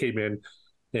Alex came in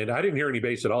and I didn't hear any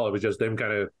bass at all. It was just them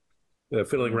kind of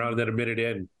fiddling around. And then a minute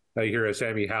in, I hear a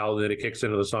Sammy howl and then it kicks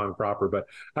into the song proper. But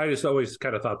I just always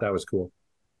kind of thought that was cool.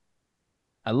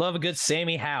 I love a good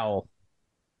Sammy howl.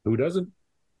 Who doesn't?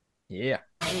 Yeah.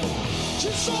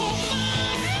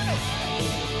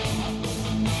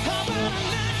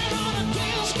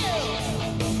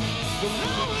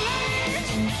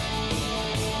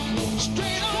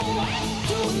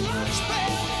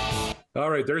 All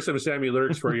right, there's some Sammy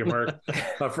lyrics for you, Mark.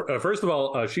 First of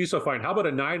all, She's So Fine. How about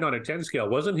a 9 on a 10 scale?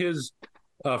 Wasn't his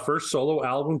first solo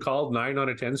album called 9 on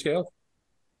a 10 scale?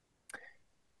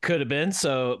 Could have been.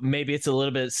 So maybe it's a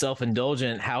little bit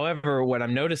self-indulgent. However, what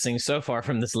I'm noticing so far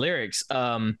from this lyrics,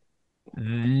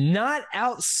 not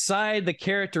outside the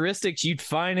characteristics you'd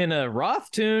find in a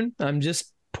Roth tune. I'm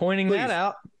just pointing that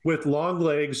out. With long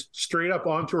legs straight up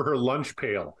onto her lunch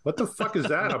pail. What the fuck is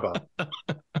that about?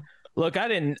 Look,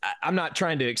 I'm not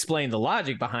trying to explain the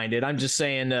logic behind it. I'm just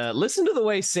saying, listen to the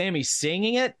way Sammy's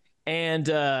singing it and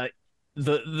the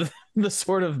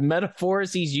sort of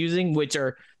metaphors he's using, which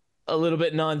are a little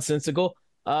bit nonsensical.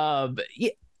 But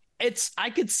yeah, I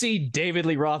could see David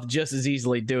Lee Roth just as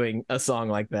easily doing a song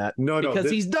like that.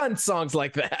 Because he's done songs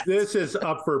like that. This is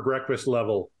up for breakfast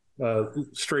level.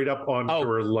 Straight up onto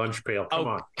her lunch pail.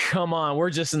 Come on.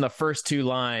 We're just in the first two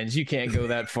lines. You can't go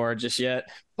that far just yet.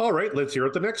 All right, let's hear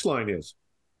what the next line is.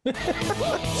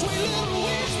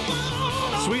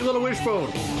 Sweet little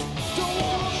wishbone.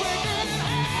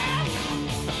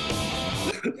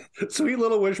 Sweet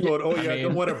little wishbone. Oh yeah, I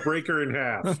don't want to break her in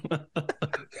half.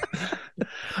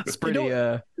 It's pretty.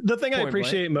 The thing I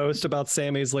appreciate most about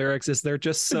Sammy's lyrics is they're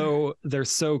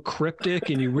so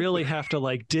cryptic, and you really have to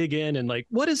like dig in and like,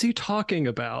 what is he talking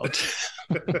about?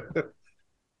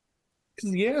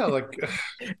 Yeah, like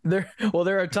there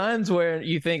are times where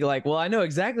you think like, well, I know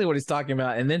exactly what he's talking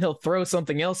about, and then he'll throw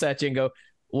something else at you and go,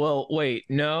 well, wait,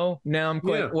 no, now I'm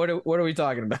quite. Yeah. What are we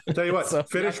talking about? I'll tell you what,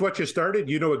 finish what you started.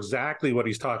 You know exactly what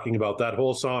he's talking about. That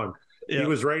whole song. Yep. He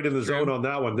was right in the zone on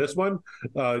that one. This one,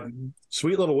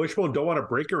 Sweet Little Wishbone, don't want to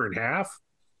break her in half.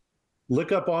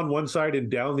 Lick up on one side and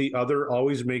down the other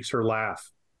always makes her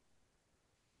laugh.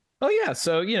 Oh yeah,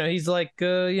 so he's like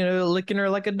licking her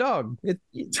like a dog.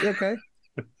 It's okay.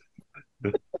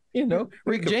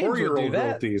 Rick James would do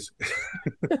that.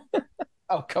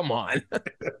 Oh come on.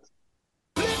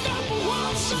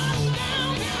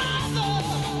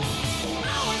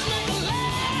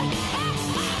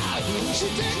 She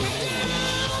take me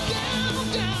down, down,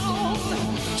 down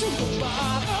to the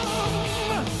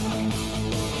bottom.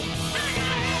 I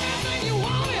got everything you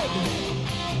wanted.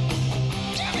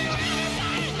 Give you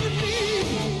anything you need.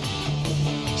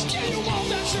 Still you want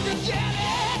that sugar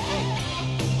daddy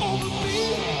over me.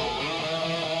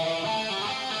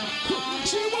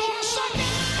 She wanna suck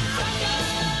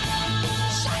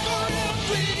her in a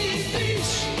clean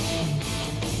piece.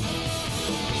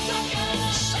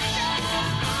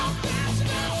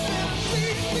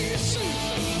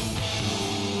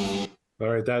 All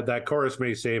right, that chorus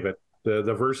may save it. The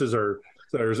verses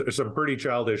there's some pretty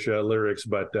childish lyrics,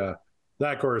 but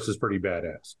that chorus is pretty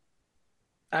badass.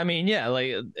 I mean, yeah,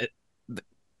 like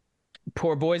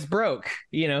poor boy's broke.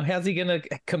 You know, how's he gonna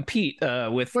compete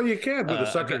with? Well, you can with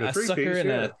a sucker in a three-piece.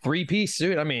 A three-piece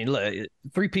suit. I mean, look,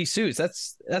 three-piece suits.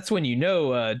 That's when you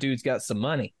know, dude's got some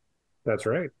money. That's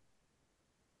right.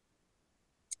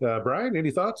 Brian, any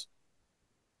thoughts?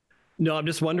 No, I'm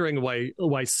just wondering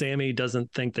why Sammy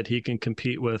doesn't think that he can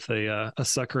compete with a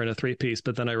sucker in a three-piece.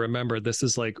 But then I remember this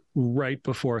is like right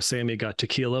before Sammy got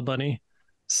Tequila Bunny,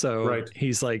 so right.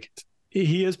 He's like,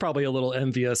 he is probably a little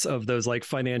envious of those like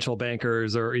financial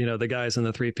bankers or, you know, the guys in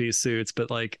the three-piece suits.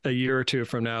 But like a year or two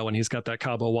from now, when he's got that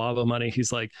Cabo Wabo money,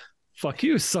 he's like, "Fuck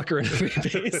you, sucker in a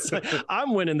three-piece!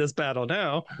 I'm winning this battle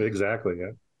now." Exactly.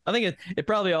 Yeah. I think it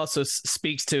probably also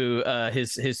speaks to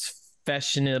his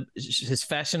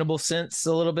fashionable sense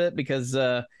a little bit, because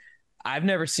I've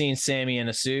never seen Sammy in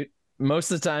a suit.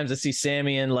 Most of the times I see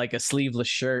Sammy in like a sleeveless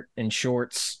shirt and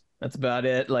shorts. That's about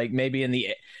it. Like maybe in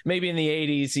the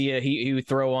 80s he would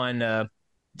throw on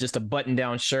just a button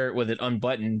down shirt with it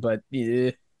unbuttoned, but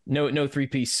no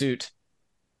three-piece suit.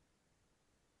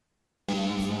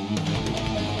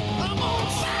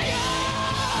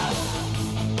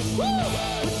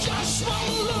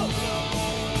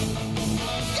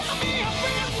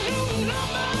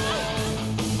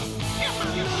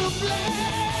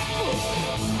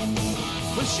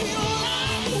 She don't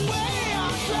like the way I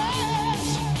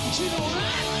dress. She don't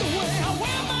like the way I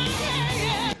wear my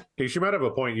hair. Hey, she might have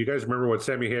a point. You guys remember what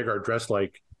Sammy Hagar dressed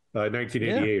like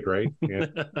 1988, right? Yeah.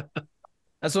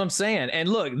 That's what I'm saying. And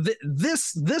look,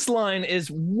 this line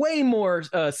is way more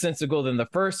sensical than the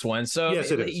first one. So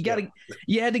yes, it is.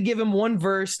 You had to give him one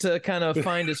verse to kind of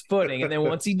find his footing, and then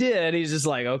once he did, he's just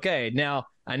like, okay, now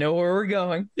I know where we're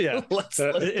going. Yeah, let's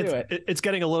do it. It's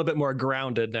getting a little bit more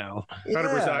grounded now.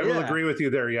 100%. I will agree with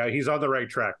you there. Yeah, he's on the right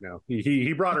track now.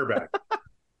 He brought her back.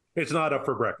 It's not up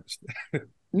for breakfast.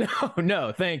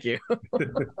 No, thank you.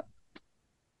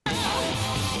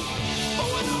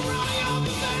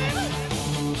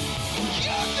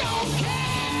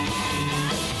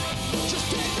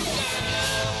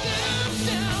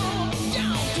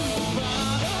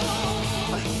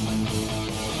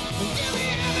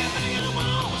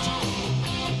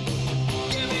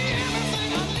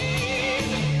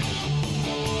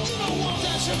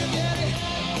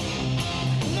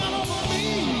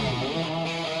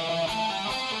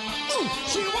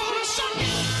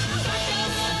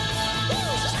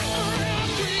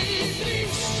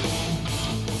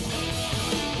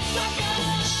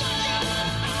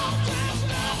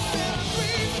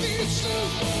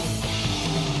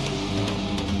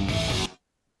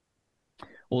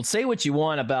 Well, say what you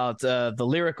want about the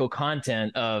lyrical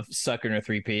content of Sucker in a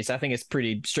Three-Piece. I think it's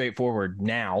pretty straightforward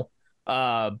now.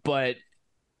 But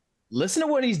listen to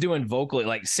what he's doing vocally.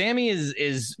 Like, Sammy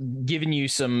is giving you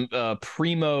some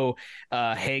primo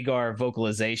Hagar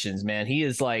vocalizations, man. He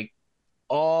is like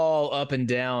all up and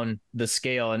down the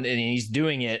scale, and he's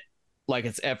doing it like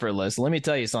it's effortless. Let me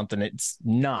tell you something. It's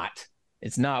not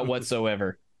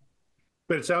whatsoever.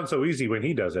 But it sounds so easy when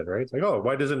he does it, right? It's like, oh,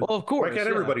 why can't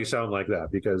everybody sound like that?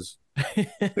 Because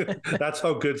that's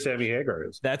how good Sammy Hagar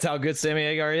is. That's how good Sammy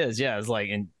Hagar is. Yeah, it's like,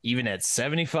 and even at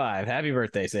 75, happy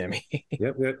birthday, Sammy.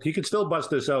 Yep, he could still bust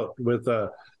this out with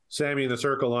Sammy and the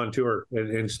Circle on tour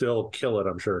and still kill it,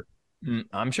 I'm sure.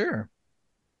 I'm sure.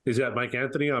 He's got Mike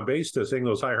Anthony on bass to sing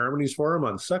those high harmonies for him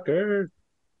on Sucker.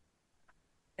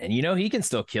 And you know he can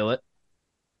still kill it.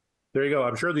 There you go.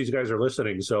 I'm sure these guys are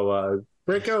listening. So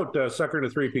break out Sucker in a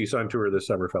Three-Piece on tour this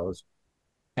summer, fellas.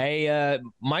 Hey,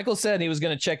 Michael said he was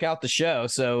going to check out the show.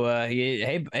 So,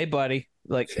 hey, buddy,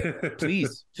 like,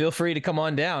 please feel free to come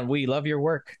on down. We love your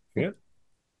work. Yeah.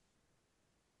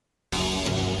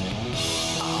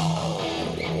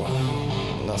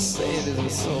 Oh, now say it isn't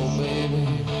so, baby.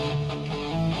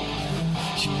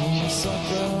 You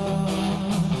sucker.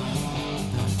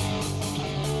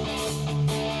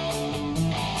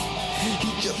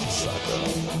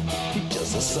 He's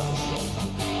just a sucker.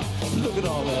 Look at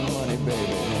all that money,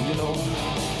 baby. You know,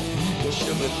 your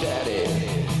sugar daddy,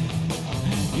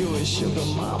 you a sugar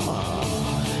mama.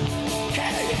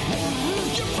 Hey,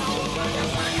 your mama like a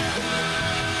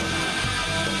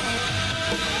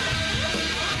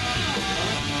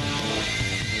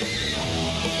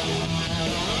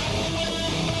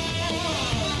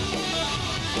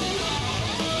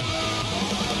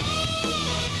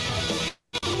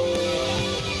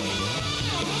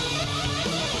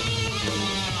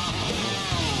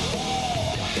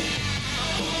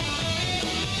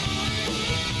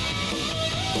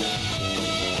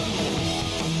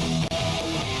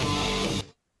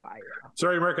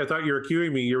Sorry, Mark, I thought you were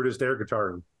cueing me. You were just air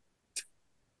guitaring.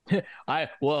 I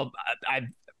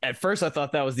at first I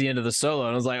thought that was the end of the solo,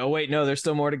 and I was like, oh wait, no, there's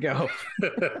still more to go.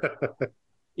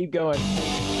 Keep going.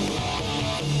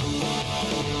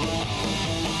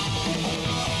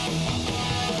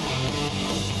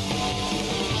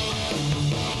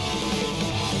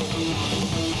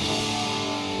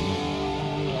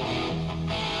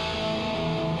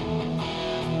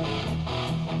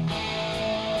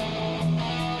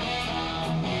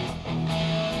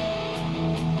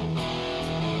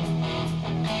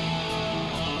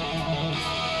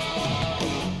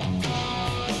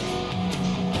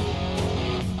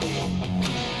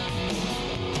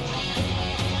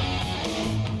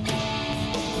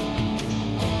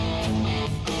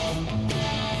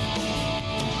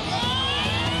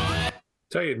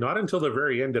 Tell you, not until the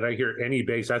very end did I hear any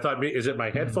bass. I thought, is it my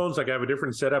headphones? Like I have a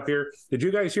different setup here. Did you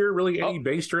guys hear really any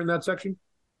bass during that section?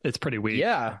 It's pretty weak.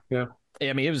 Yeah. Yeah.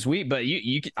 I mean, it was weak, but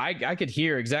I could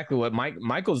hear exactly what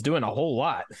Michael's doing a whole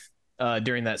lot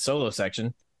during that solo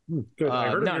section. Good. I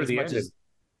heard not it as near much the end. as,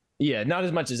 yeah, not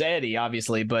as much as Eddie,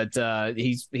 obviously, but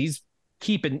he's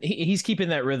keeping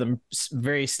that rhythm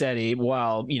very steady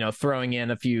while throwing in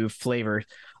a few flavors.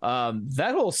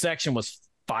 That whole section was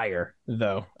fire,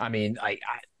 though. I mean,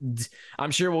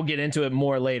 I'm sure we'll get into it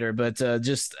more later, but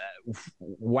just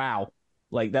wow,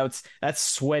 like that's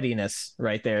sweatiness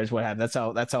right there is what happened.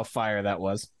 That's how fire that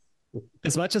was.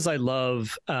 As much as I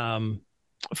love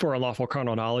For Unlawful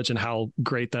Carnal Knowledge and how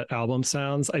great that album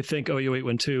sounds, I think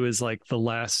OU812 is like the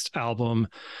last album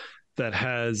that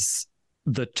has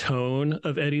the tone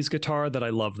of Eddie's guitar that I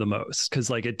love the most, because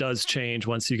like it does change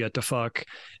once you get to Fuck,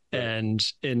 and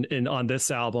in on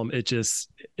this album it's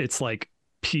like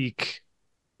peak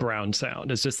Brown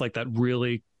sound. It's just like that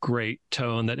really great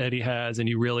tone that Eddie has, and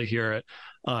you really hear it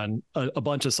on a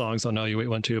bunch of songs on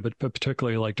OU812, but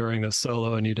particularly like during this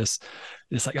solo, and it's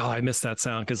like, oh, I miss that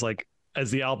sound, because like as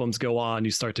the albums go on,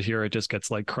 you start to hear it just gets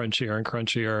like crunchier and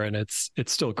crunchier, and it's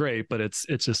still great, but it's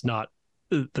just not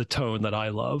the tone that I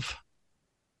love.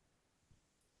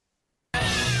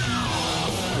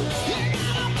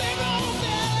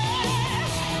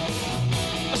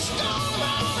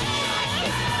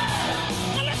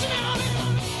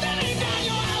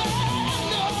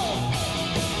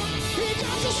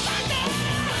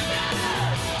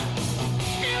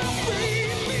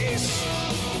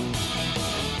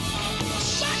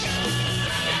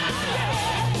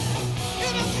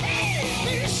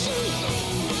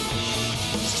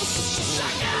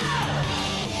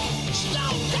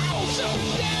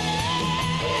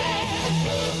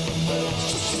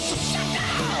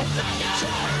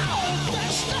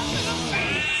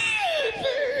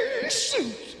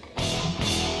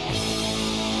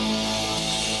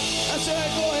 That's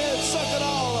right, go ahead, suck it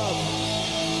all up.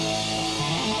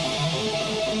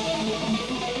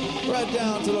 Right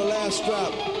down to the last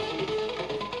drop.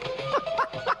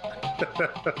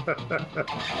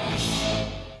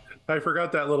 I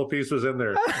forgot that little piece was in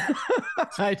there.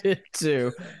 I did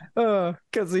too,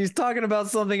 because he's talking about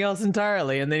something else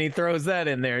entirely, and then he throws that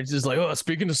in there. It's just like, oh,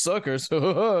 speaking of suckers,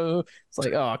 it's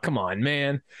like, oh, come on,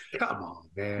 man.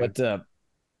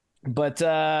 But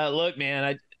look,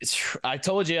 man, I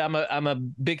told you I'm a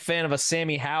big fan of a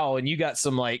Sammy Howell, and you got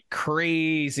some like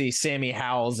crazy Sammy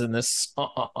Howells in this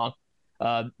song.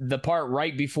 The part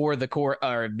right before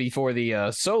the before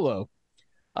the solo,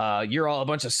 you're all a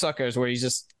bunch of suckers, where he's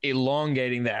just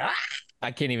elongating that. I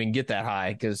can't even get that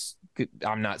high because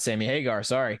I'm not Sammy Hagar,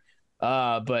 sorry.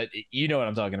 But you know what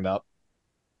I'm talking about.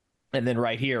 And then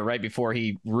right here, right before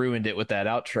he ruined it with that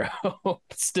outro,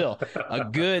 still a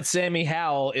good Sammy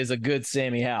Howell is a good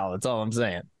Sammy Howell. That's all I'm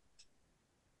saying.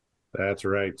 That's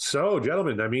right. So,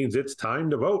 gentlemen, that means it's time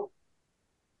to vote.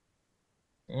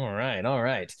 All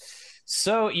right.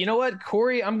 So, you know what,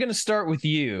 Corey, I'm going to start with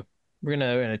you. We're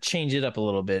gonna change it up a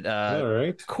little bit. All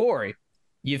right, Corey,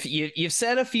 you've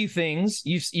said a few things.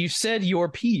 You've said your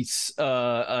piece,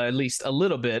 at least a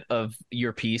little bit of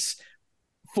your piece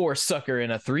for Sucker in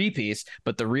a 3-piece.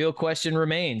 But the real question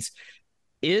remains: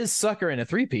 is Sucker in a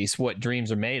 3-piece what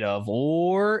dreams are made of,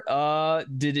 or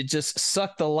did it just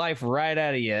suck the life right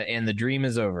out of you and the dream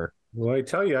is over? Well, I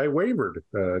tell you, I wavered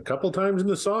a couple times in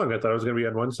the song. I thought I was going to be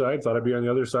on one side, thought I'd be on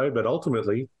the other side, but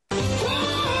ultimately.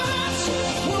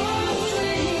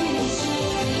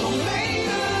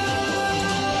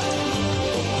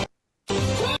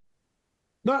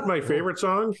 Not my favorite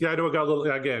song. Yeah, I know it got a little,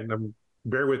 again,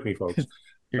 bear with me, folks.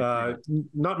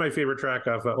 Not my favorite track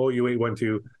off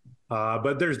OU812,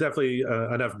 but there's definitely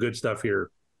enough good stuff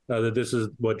here that this is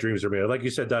what dreams are made of. Like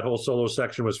you said, that whole solo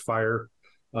section was fire.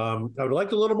 I would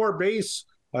like a little more bass.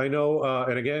 I know,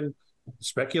 and again,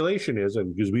 speculation is,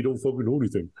 and because we don't fucking know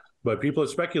anything, but people have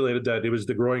speculated that it was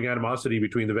the growing animosity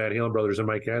between the Van Halen brothers and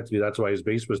Mike Anthony. That's why his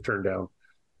bass was turned down.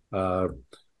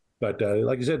 But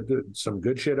like I said, some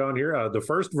good shit on here. The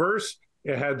first verse,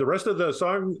 it had the rest of the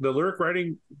song, the lyric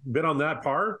writing been on that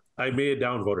par, I may have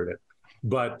downvoted it.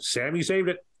 But Sammy saved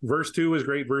it. Verse 2 was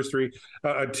great. Verse 3,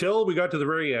 until we got to the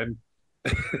very end.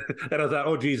 And I thought,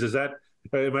 oh, geez, am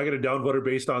I going to downvote her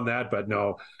based on that? But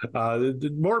no,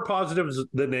 more positives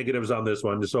than negatives on this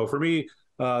one. So for me,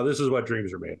 this is what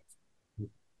dreams are made of.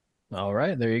 All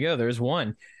right, there you go. There's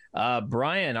one.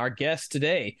 Brian, our guest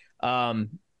today.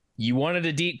 You wanted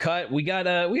a deep cut. We got.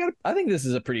 I think this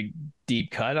is a pretty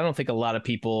deep cut. I don't think a lot of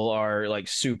people are like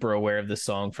super aware of this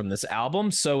song from this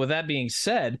album. So with that being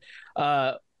said,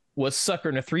 was Sucker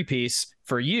in a Three-Piece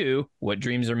for you what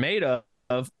dreams are made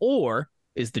of, or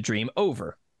is the dream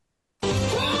over?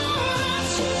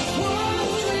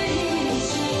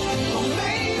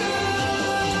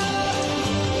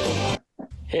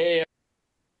 Hey.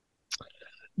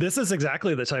 This is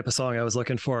exactly the type of song I was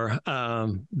looking for.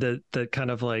 The kind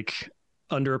of like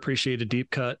underappreciated deep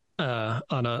cut on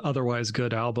an otherwise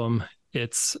good album.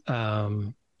 It's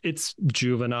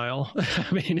juvenile.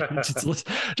 I mean,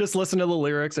 just listen to the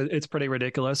lyrics. It's pretty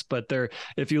ridiculous, but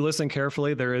if you listen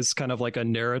carefully, there is kind of like a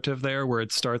narrative there where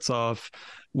it starts off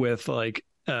with like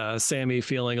Sammy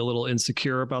feeling a little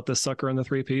insecure about this sucker in the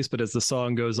three-piece, but as the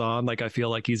song goes on, like I feel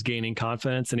like he's gaining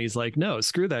confidence and he's like, no,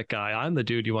 screw that guy, I'm the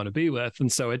dude you want to be with.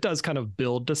 And so it does kind of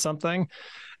build to something.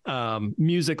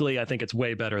 Musically, I think it's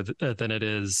way better than it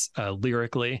is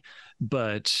lyrically,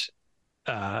 but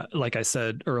like I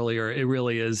said earlier,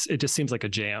 it just seems like a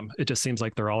jam. It just seems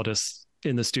like they're all just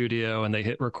in the studio and they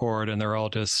hit record and they're all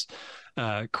just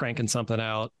cranking something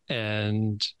out,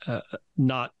 and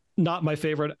not my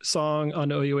favorite song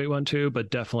on OU 812, but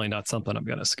definitely not something I'm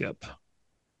going to skip.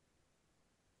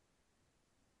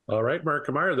 All right, Mark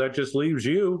Kamara, that just leaves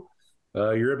you.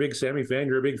 You're a big Sammy fan.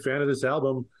 You're a big fan of this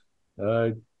album.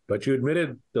 But you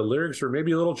admitted the lyrics were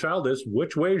maybe a little childish.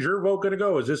 Which way is your vote going to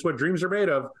go? Is this what dreams are made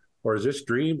of, or is this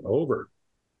dream over?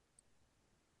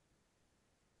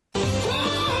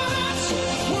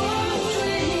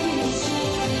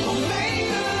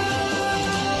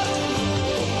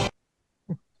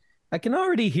 I can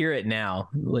already hear it now.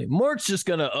 Like, Mark's just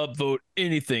going to upvote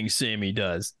anything Sammy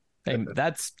does. And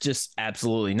that's just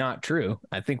absolutely not true.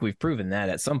 I think we've proven that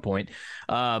at some point.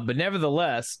 But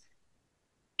nevertheless,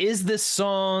 is this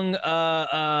song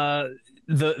the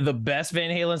best Van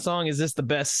Halen song? Is this the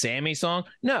best Sammy song?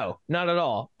 No, not at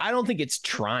all. I don't think it's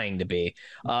trying to be.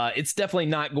 It's definitely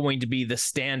not going to be the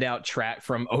standout track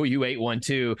from OU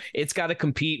 812. It's got to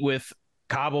compete with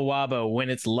Cabo Wabo, When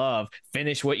It's Love,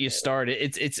 Finish What You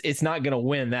Started. It's not going to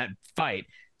win that fight.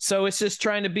 So it's just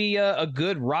trying to be a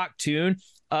good rock tune,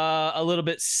 a little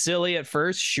bit silly at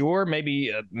first, sure,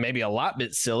 maybe a lot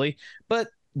bit silly, but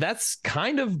that's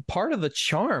kind of part of the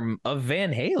charm of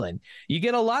Van Halen. You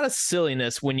get a lot of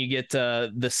silliness when you get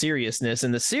the seriousness,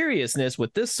 and the seriousness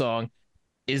with this song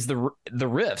is the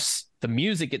riffs. The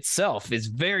music itself is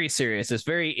very serious. It's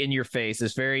very in your face.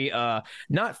 It's very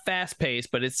not fast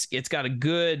paced, but it's got a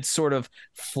good sort of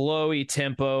flowy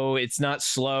tempo. It's not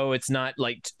slow. It's not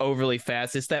like overly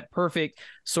fast. It's that perfect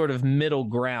sort of middle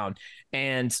ground.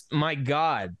 And my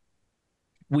God,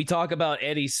 we talk about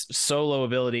Eddie's solo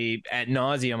ability ad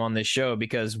nauseum on this show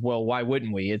because, well, why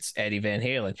wouldn't we? It's Eddie Van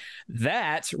Halen.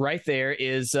 That right there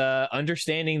is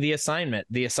understanding the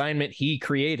assignment he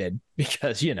created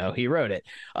because, he wrote it.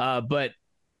 But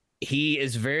he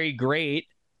is very great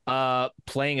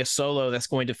playing a solo that's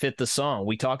going to fit the song.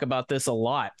 We talk about this a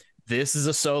lot. This is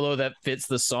a solo that fits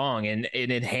the song and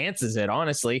it enhances it,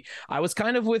 honestly. I was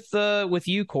kind of with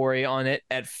you, Corey, on it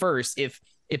at first. If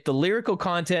the lyrical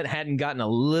content hadn't gotten a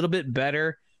little bit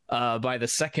better by the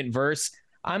second verse,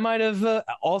 I might have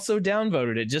also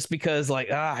downvoted it just because,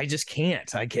 I just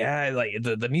can't. I can't. Like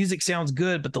the music sounds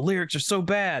good, but the lyrics are so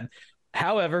bad.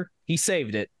 However, he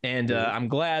saved it, and I'm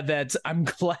glad that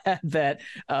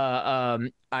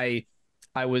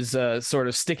I was sort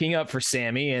of sticking up for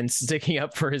Sammy and sticking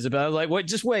up for his ability. Like, what?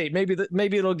 Just wait,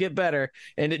 maybe it'll get better,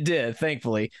 and it did.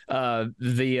 Thankfully,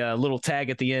 the little tag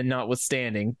at the end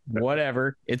notwithstanding,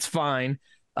 whatever, it's fine.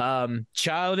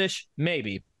 Childish,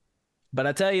 maybe, but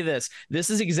I tell you this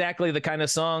is exactly the kind of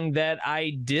song that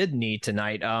I did need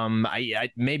tonight. I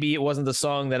maybe it wasn't the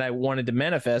song that I wanted to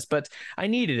manifest, but I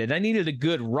needed it. I needed a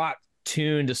good rock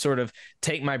tune to sort of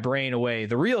take my brain away.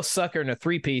 The real sucker in a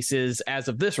three-piece is, as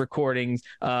of this recording,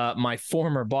 my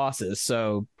former bosses.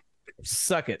 So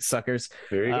suck it, suckers.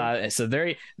 There you go. So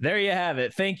there you have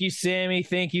it. Thank you, Sammy.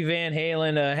 Thank you, Van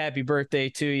Halen. Happy birthday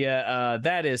to you.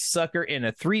 That is Sucker in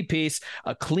a Three-Piece,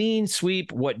 a clean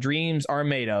sweep, what dreams are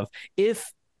made of,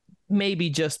 if maybe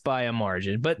just by a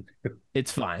margin, but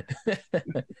it's fine.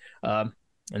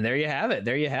 And there you have it.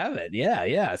 There you have it. Yeah,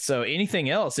 yeah. So anything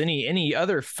else? Any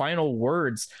other final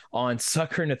words on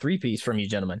Sucker in a Three-Piece from you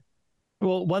gentlemen?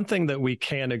 Well, one thing that we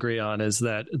can agree on is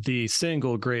that the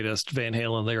single greatest Van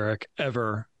Halen lyric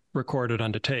ever recorded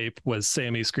onto tape was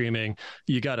Sammy screaming,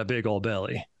 "You got a big old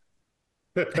belly."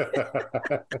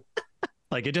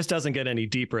 Like, it just doesn't get any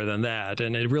deeper than that.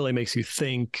 And it really makes you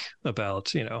think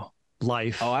about,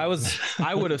 life. Oh,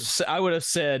 I would have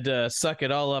said suck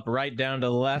it all up right down to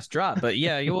the last drop. But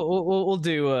yeah, we'll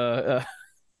do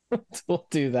we'll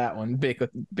do that one. Big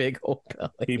old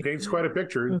belly. He paints quite a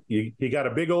picture. He got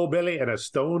a big old belly and a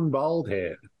stone bald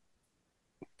head.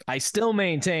 I still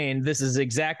maintain this is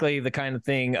exactly the kind of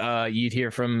thing you'd hear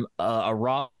from a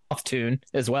Roth tune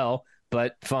as well.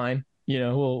 But fine,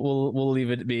 we'll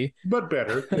leave it be. But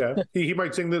better, yeah. He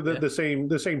might sing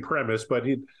the same premise, but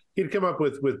he'd come up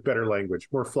with better language,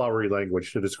 more flowery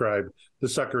language to describe the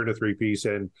Sucker in a Three-Piece.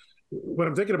 And when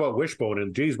I'm thinking about Wishbone,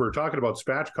 and geez, we're talking about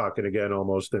spatchcocking again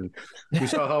almost, and we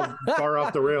saw how far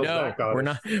off the rails that got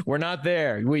us. We're not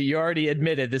there. You already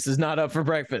admitted this is not up for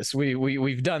breakfast.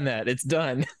 We've done that. It's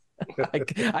done.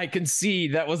 I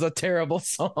concede that was a terrible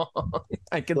song.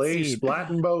 I concede. Splat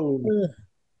and bone.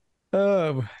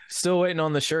 Oh, still waiting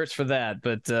on the shirts for that,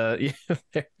 but yeah,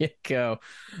 there you go.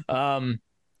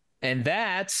 And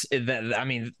that's that. I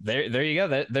mean, there you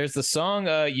go. There's the song.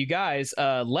 You guys,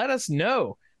 let us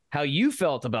know how you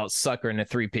felt about Sucker in a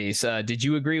Three-Piece. Did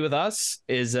you agree with us?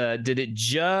 Did it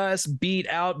just beat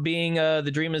out being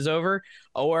The Dream Is Over?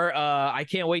 Or I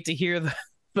can't wait to hear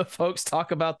the folks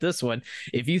talk about this one.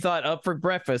 If you thought Up for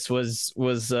Breakfast was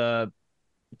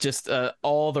just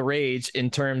all the rage in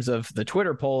terms of the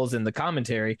Twitter polls and the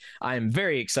commentary, I am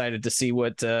very excited to see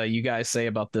what you guys say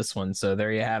about this one. So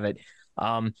there you have it.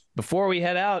 Before we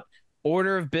head out,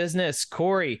 order of business.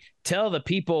 Corey, tell the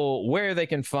people where they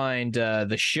can find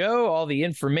the show, all the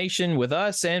information with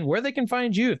us, and where they can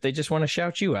find you if they just want to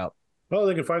shout you out. Well,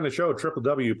 they can find the show at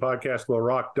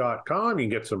www.podcastwillrock.com. You can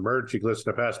get some merch. You can listen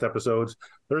to past episodes.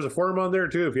 There's a forum on there,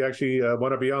 too. If you actually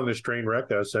want to be on this train wreck,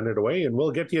 send it away, and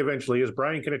we'll get to you eventually. As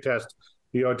Brian can attest,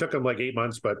 it took him like 8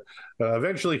 months, but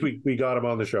eventually we got him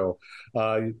on the show.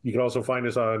 You can also find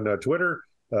us on Twitter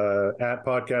at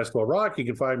Podcast Will Rock. You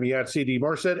can find me at CD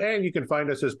Morset, and you can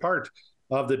find us as part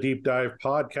of the Deep Dive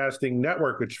Podcasting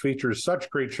Network, which features such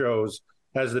great shows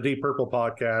as the Deep Purple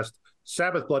Podcast,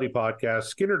 Sabbath Bloody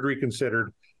Podcast, Skinnerd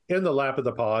Reconsidered, In the Lap of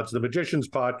the Pods, The Magicians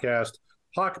Podcast,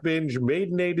 Hawk Binge,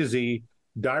 Maiden A to Z,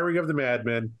 Diary of the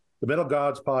Madmen, The Metal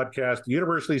Gods Podcast,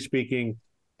 Universally Speaking,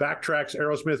 Backtracks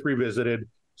Aerosmith Revisited,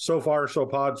 So Far, So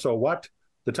Pod, So What,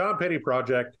 The Tom Petty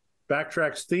Project,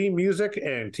 Backtracks theme music,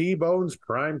 and T-Bone's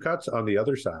Prime Cuts on the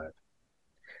other side.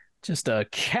 Just a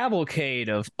cavalcade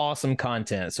of awesome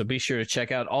content. So be sure to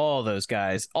check out all those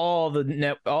guys, all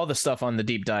the stuff on the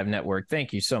Deep Dive Network.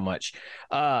 Thank you so much.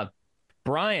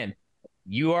 Brian,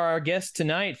 you are our guest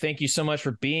tonight. Thank you so much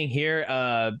for being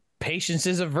here. Patience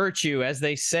is a virtue, as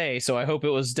they say. So I hope it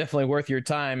was definitely worth your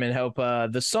time, and hope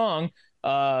the song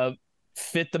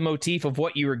fit the motif of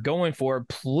what you were going for.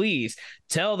 Please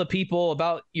tell the people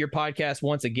about your podcast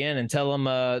once again, and tell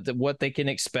them what they can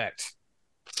expect.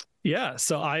 Yeah,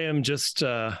 so I am just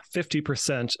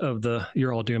 50% of the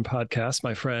You're All Doomed podcast.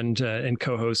 My friend and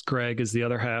co-host Greg is the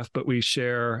other half, but we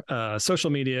share social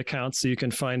media accounts. So you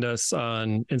can find us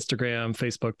on Instagram,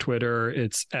 Facebook, Twitter.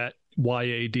 It's at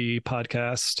YAD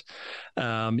Podcast.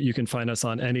 You can find us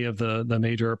on any of the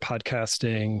major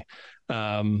podcasting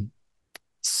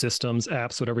systems,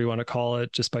 apps, whatever you want to call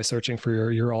it, just by searching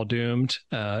for You're All Doomed.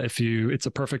 It's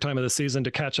a perfect time of the season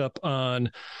to catch up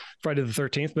on Friday the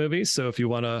 13th movies. So if you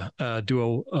want to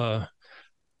do a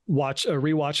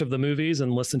rewatch of the movies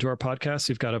and listen to our podcast,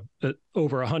 you've got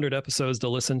over 100 episodes to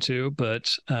listen to,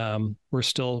 but we're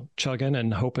still chugging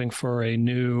and hoping for a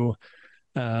new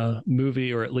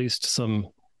movie, or at least some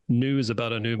news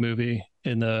about a new movie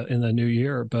in the new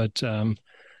year. But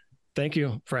thank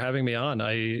you for having me on.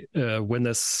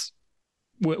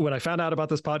 When I found out about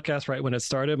this podcast, right when it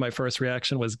started, my first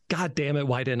reaction was, God damn it,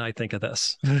 why didn't I think of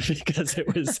this? Because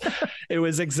it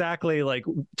was exactly like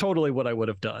totally what I would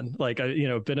have done. Like,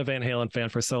 been a Van Halen fan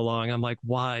for so long. I'm like,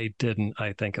 why didn't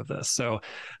I think of this? So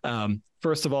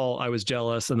first of all, I was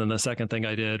jealous. And then the second thing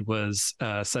I did was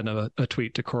send a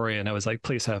tweet to Corey, and I was like,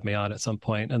 please have me on at some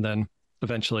point. And then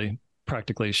eventually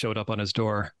practically showed up on his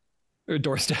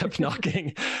doorstep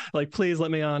knocking, like, please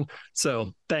let me on.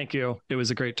 So thank you. It was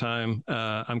a great time.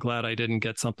 I'm glad I didn't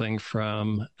get something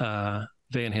from Van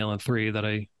Halen 3 that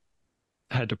I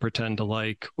had to pretend to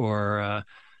like, or a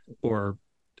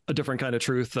different kind of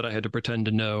truth that I had to pretend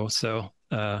to know. So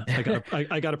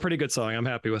I got a pretty good song. I'm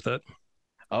happy with it.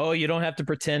 Oh, you don't have to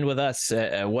pretend with us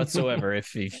whatsoever.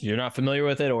 if you're not familiar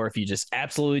with it, or if you just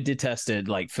absolutely detest it,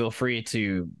 like, feel free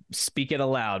to speak it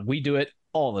aloud. We do it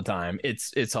all the time.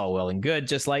 It's all well and good.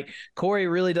 Just like Corey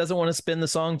really doesn't want to spin the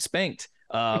song Spanked.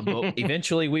 But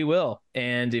eventually we will.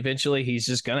 And eventually he's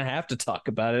just going to have to talk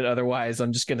about it. Otherwise,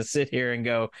 I'm just going to sit here and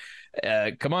go,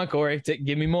 come on, Corey,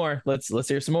 give me more. Let's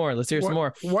hear some more. Let's hear some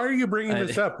more. Why are you bringing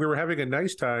this up? We were having a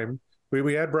nice time.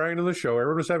 We had Brian on the show.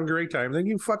 Everyone was having a great time. Then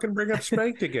you fucking bring up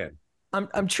Spanked again.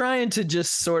 I'm trying to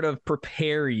just sort of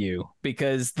prepare you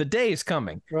because the day is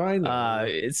coming. I know.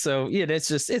 So yeah,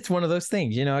 it's one of those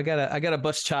things. You know, I gotta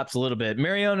bust chops a little bit.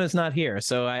 Mariona's not here,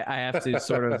 so I have to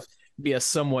sort of be a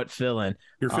somewhat fill-in.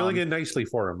 You're filling in nicely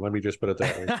for him. Let me just put it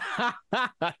that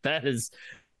way. That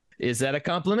is that a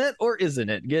compliment or isn't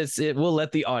it? Guess we'll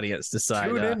let the audience decide.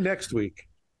 Tune in next week.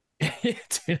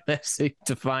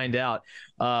 to find out.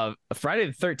 Friday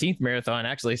the 13th marathon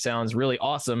actually sounds really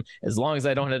awesome, as long as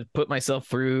I don't have to put myself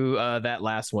through that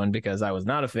last one, because I was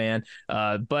not a fan.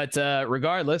 But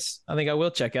regardless, I think I will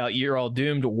check out You're All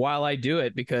Doomed while I do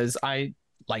it, because I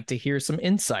like to hear some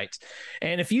insight.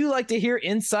 And if you like to hear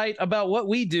insight about what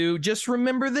we do, just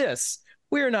remember this.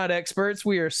 We are not experts.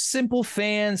 We are simple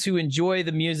fans who enjoy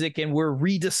the music, and we're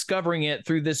rediscovering it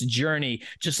through this journey,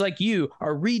 just like you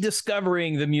are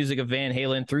rediscovering the music of Van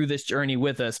Halen through this journey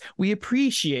with us. We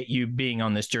appreciate you being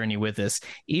on this journey with us,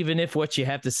 even if what you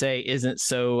have to say isn't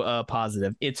so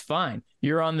positive. It's fine.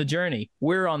 You're on the journey.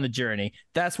 We're on the journey.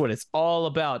 That's what it's all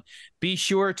about. Be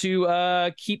sure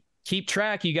to keep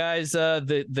track, you guys.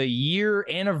 The year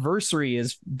anniversary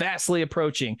is vastly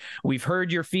approaching. We've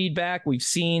heard your feedback. We've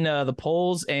seen the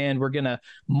polls, and we're going to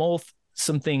mull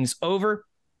some things over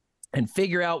and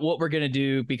figure out what we're going to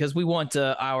do, because we want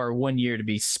our 1 year to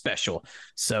be special.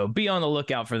 So be on the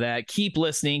lookout for that. Keep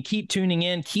listening, keep tuning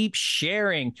in, keep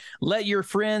sharing. Let your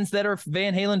friends that are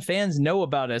Van Halen fans know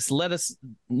about us. Let us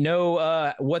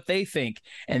know what they think.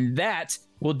 And that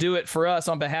will do it for us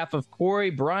on behalf of Corey,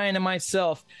 Brian, and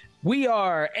myself. We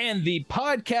are, and the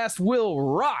podcast will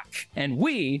rock, and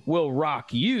we will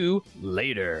rock you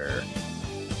later.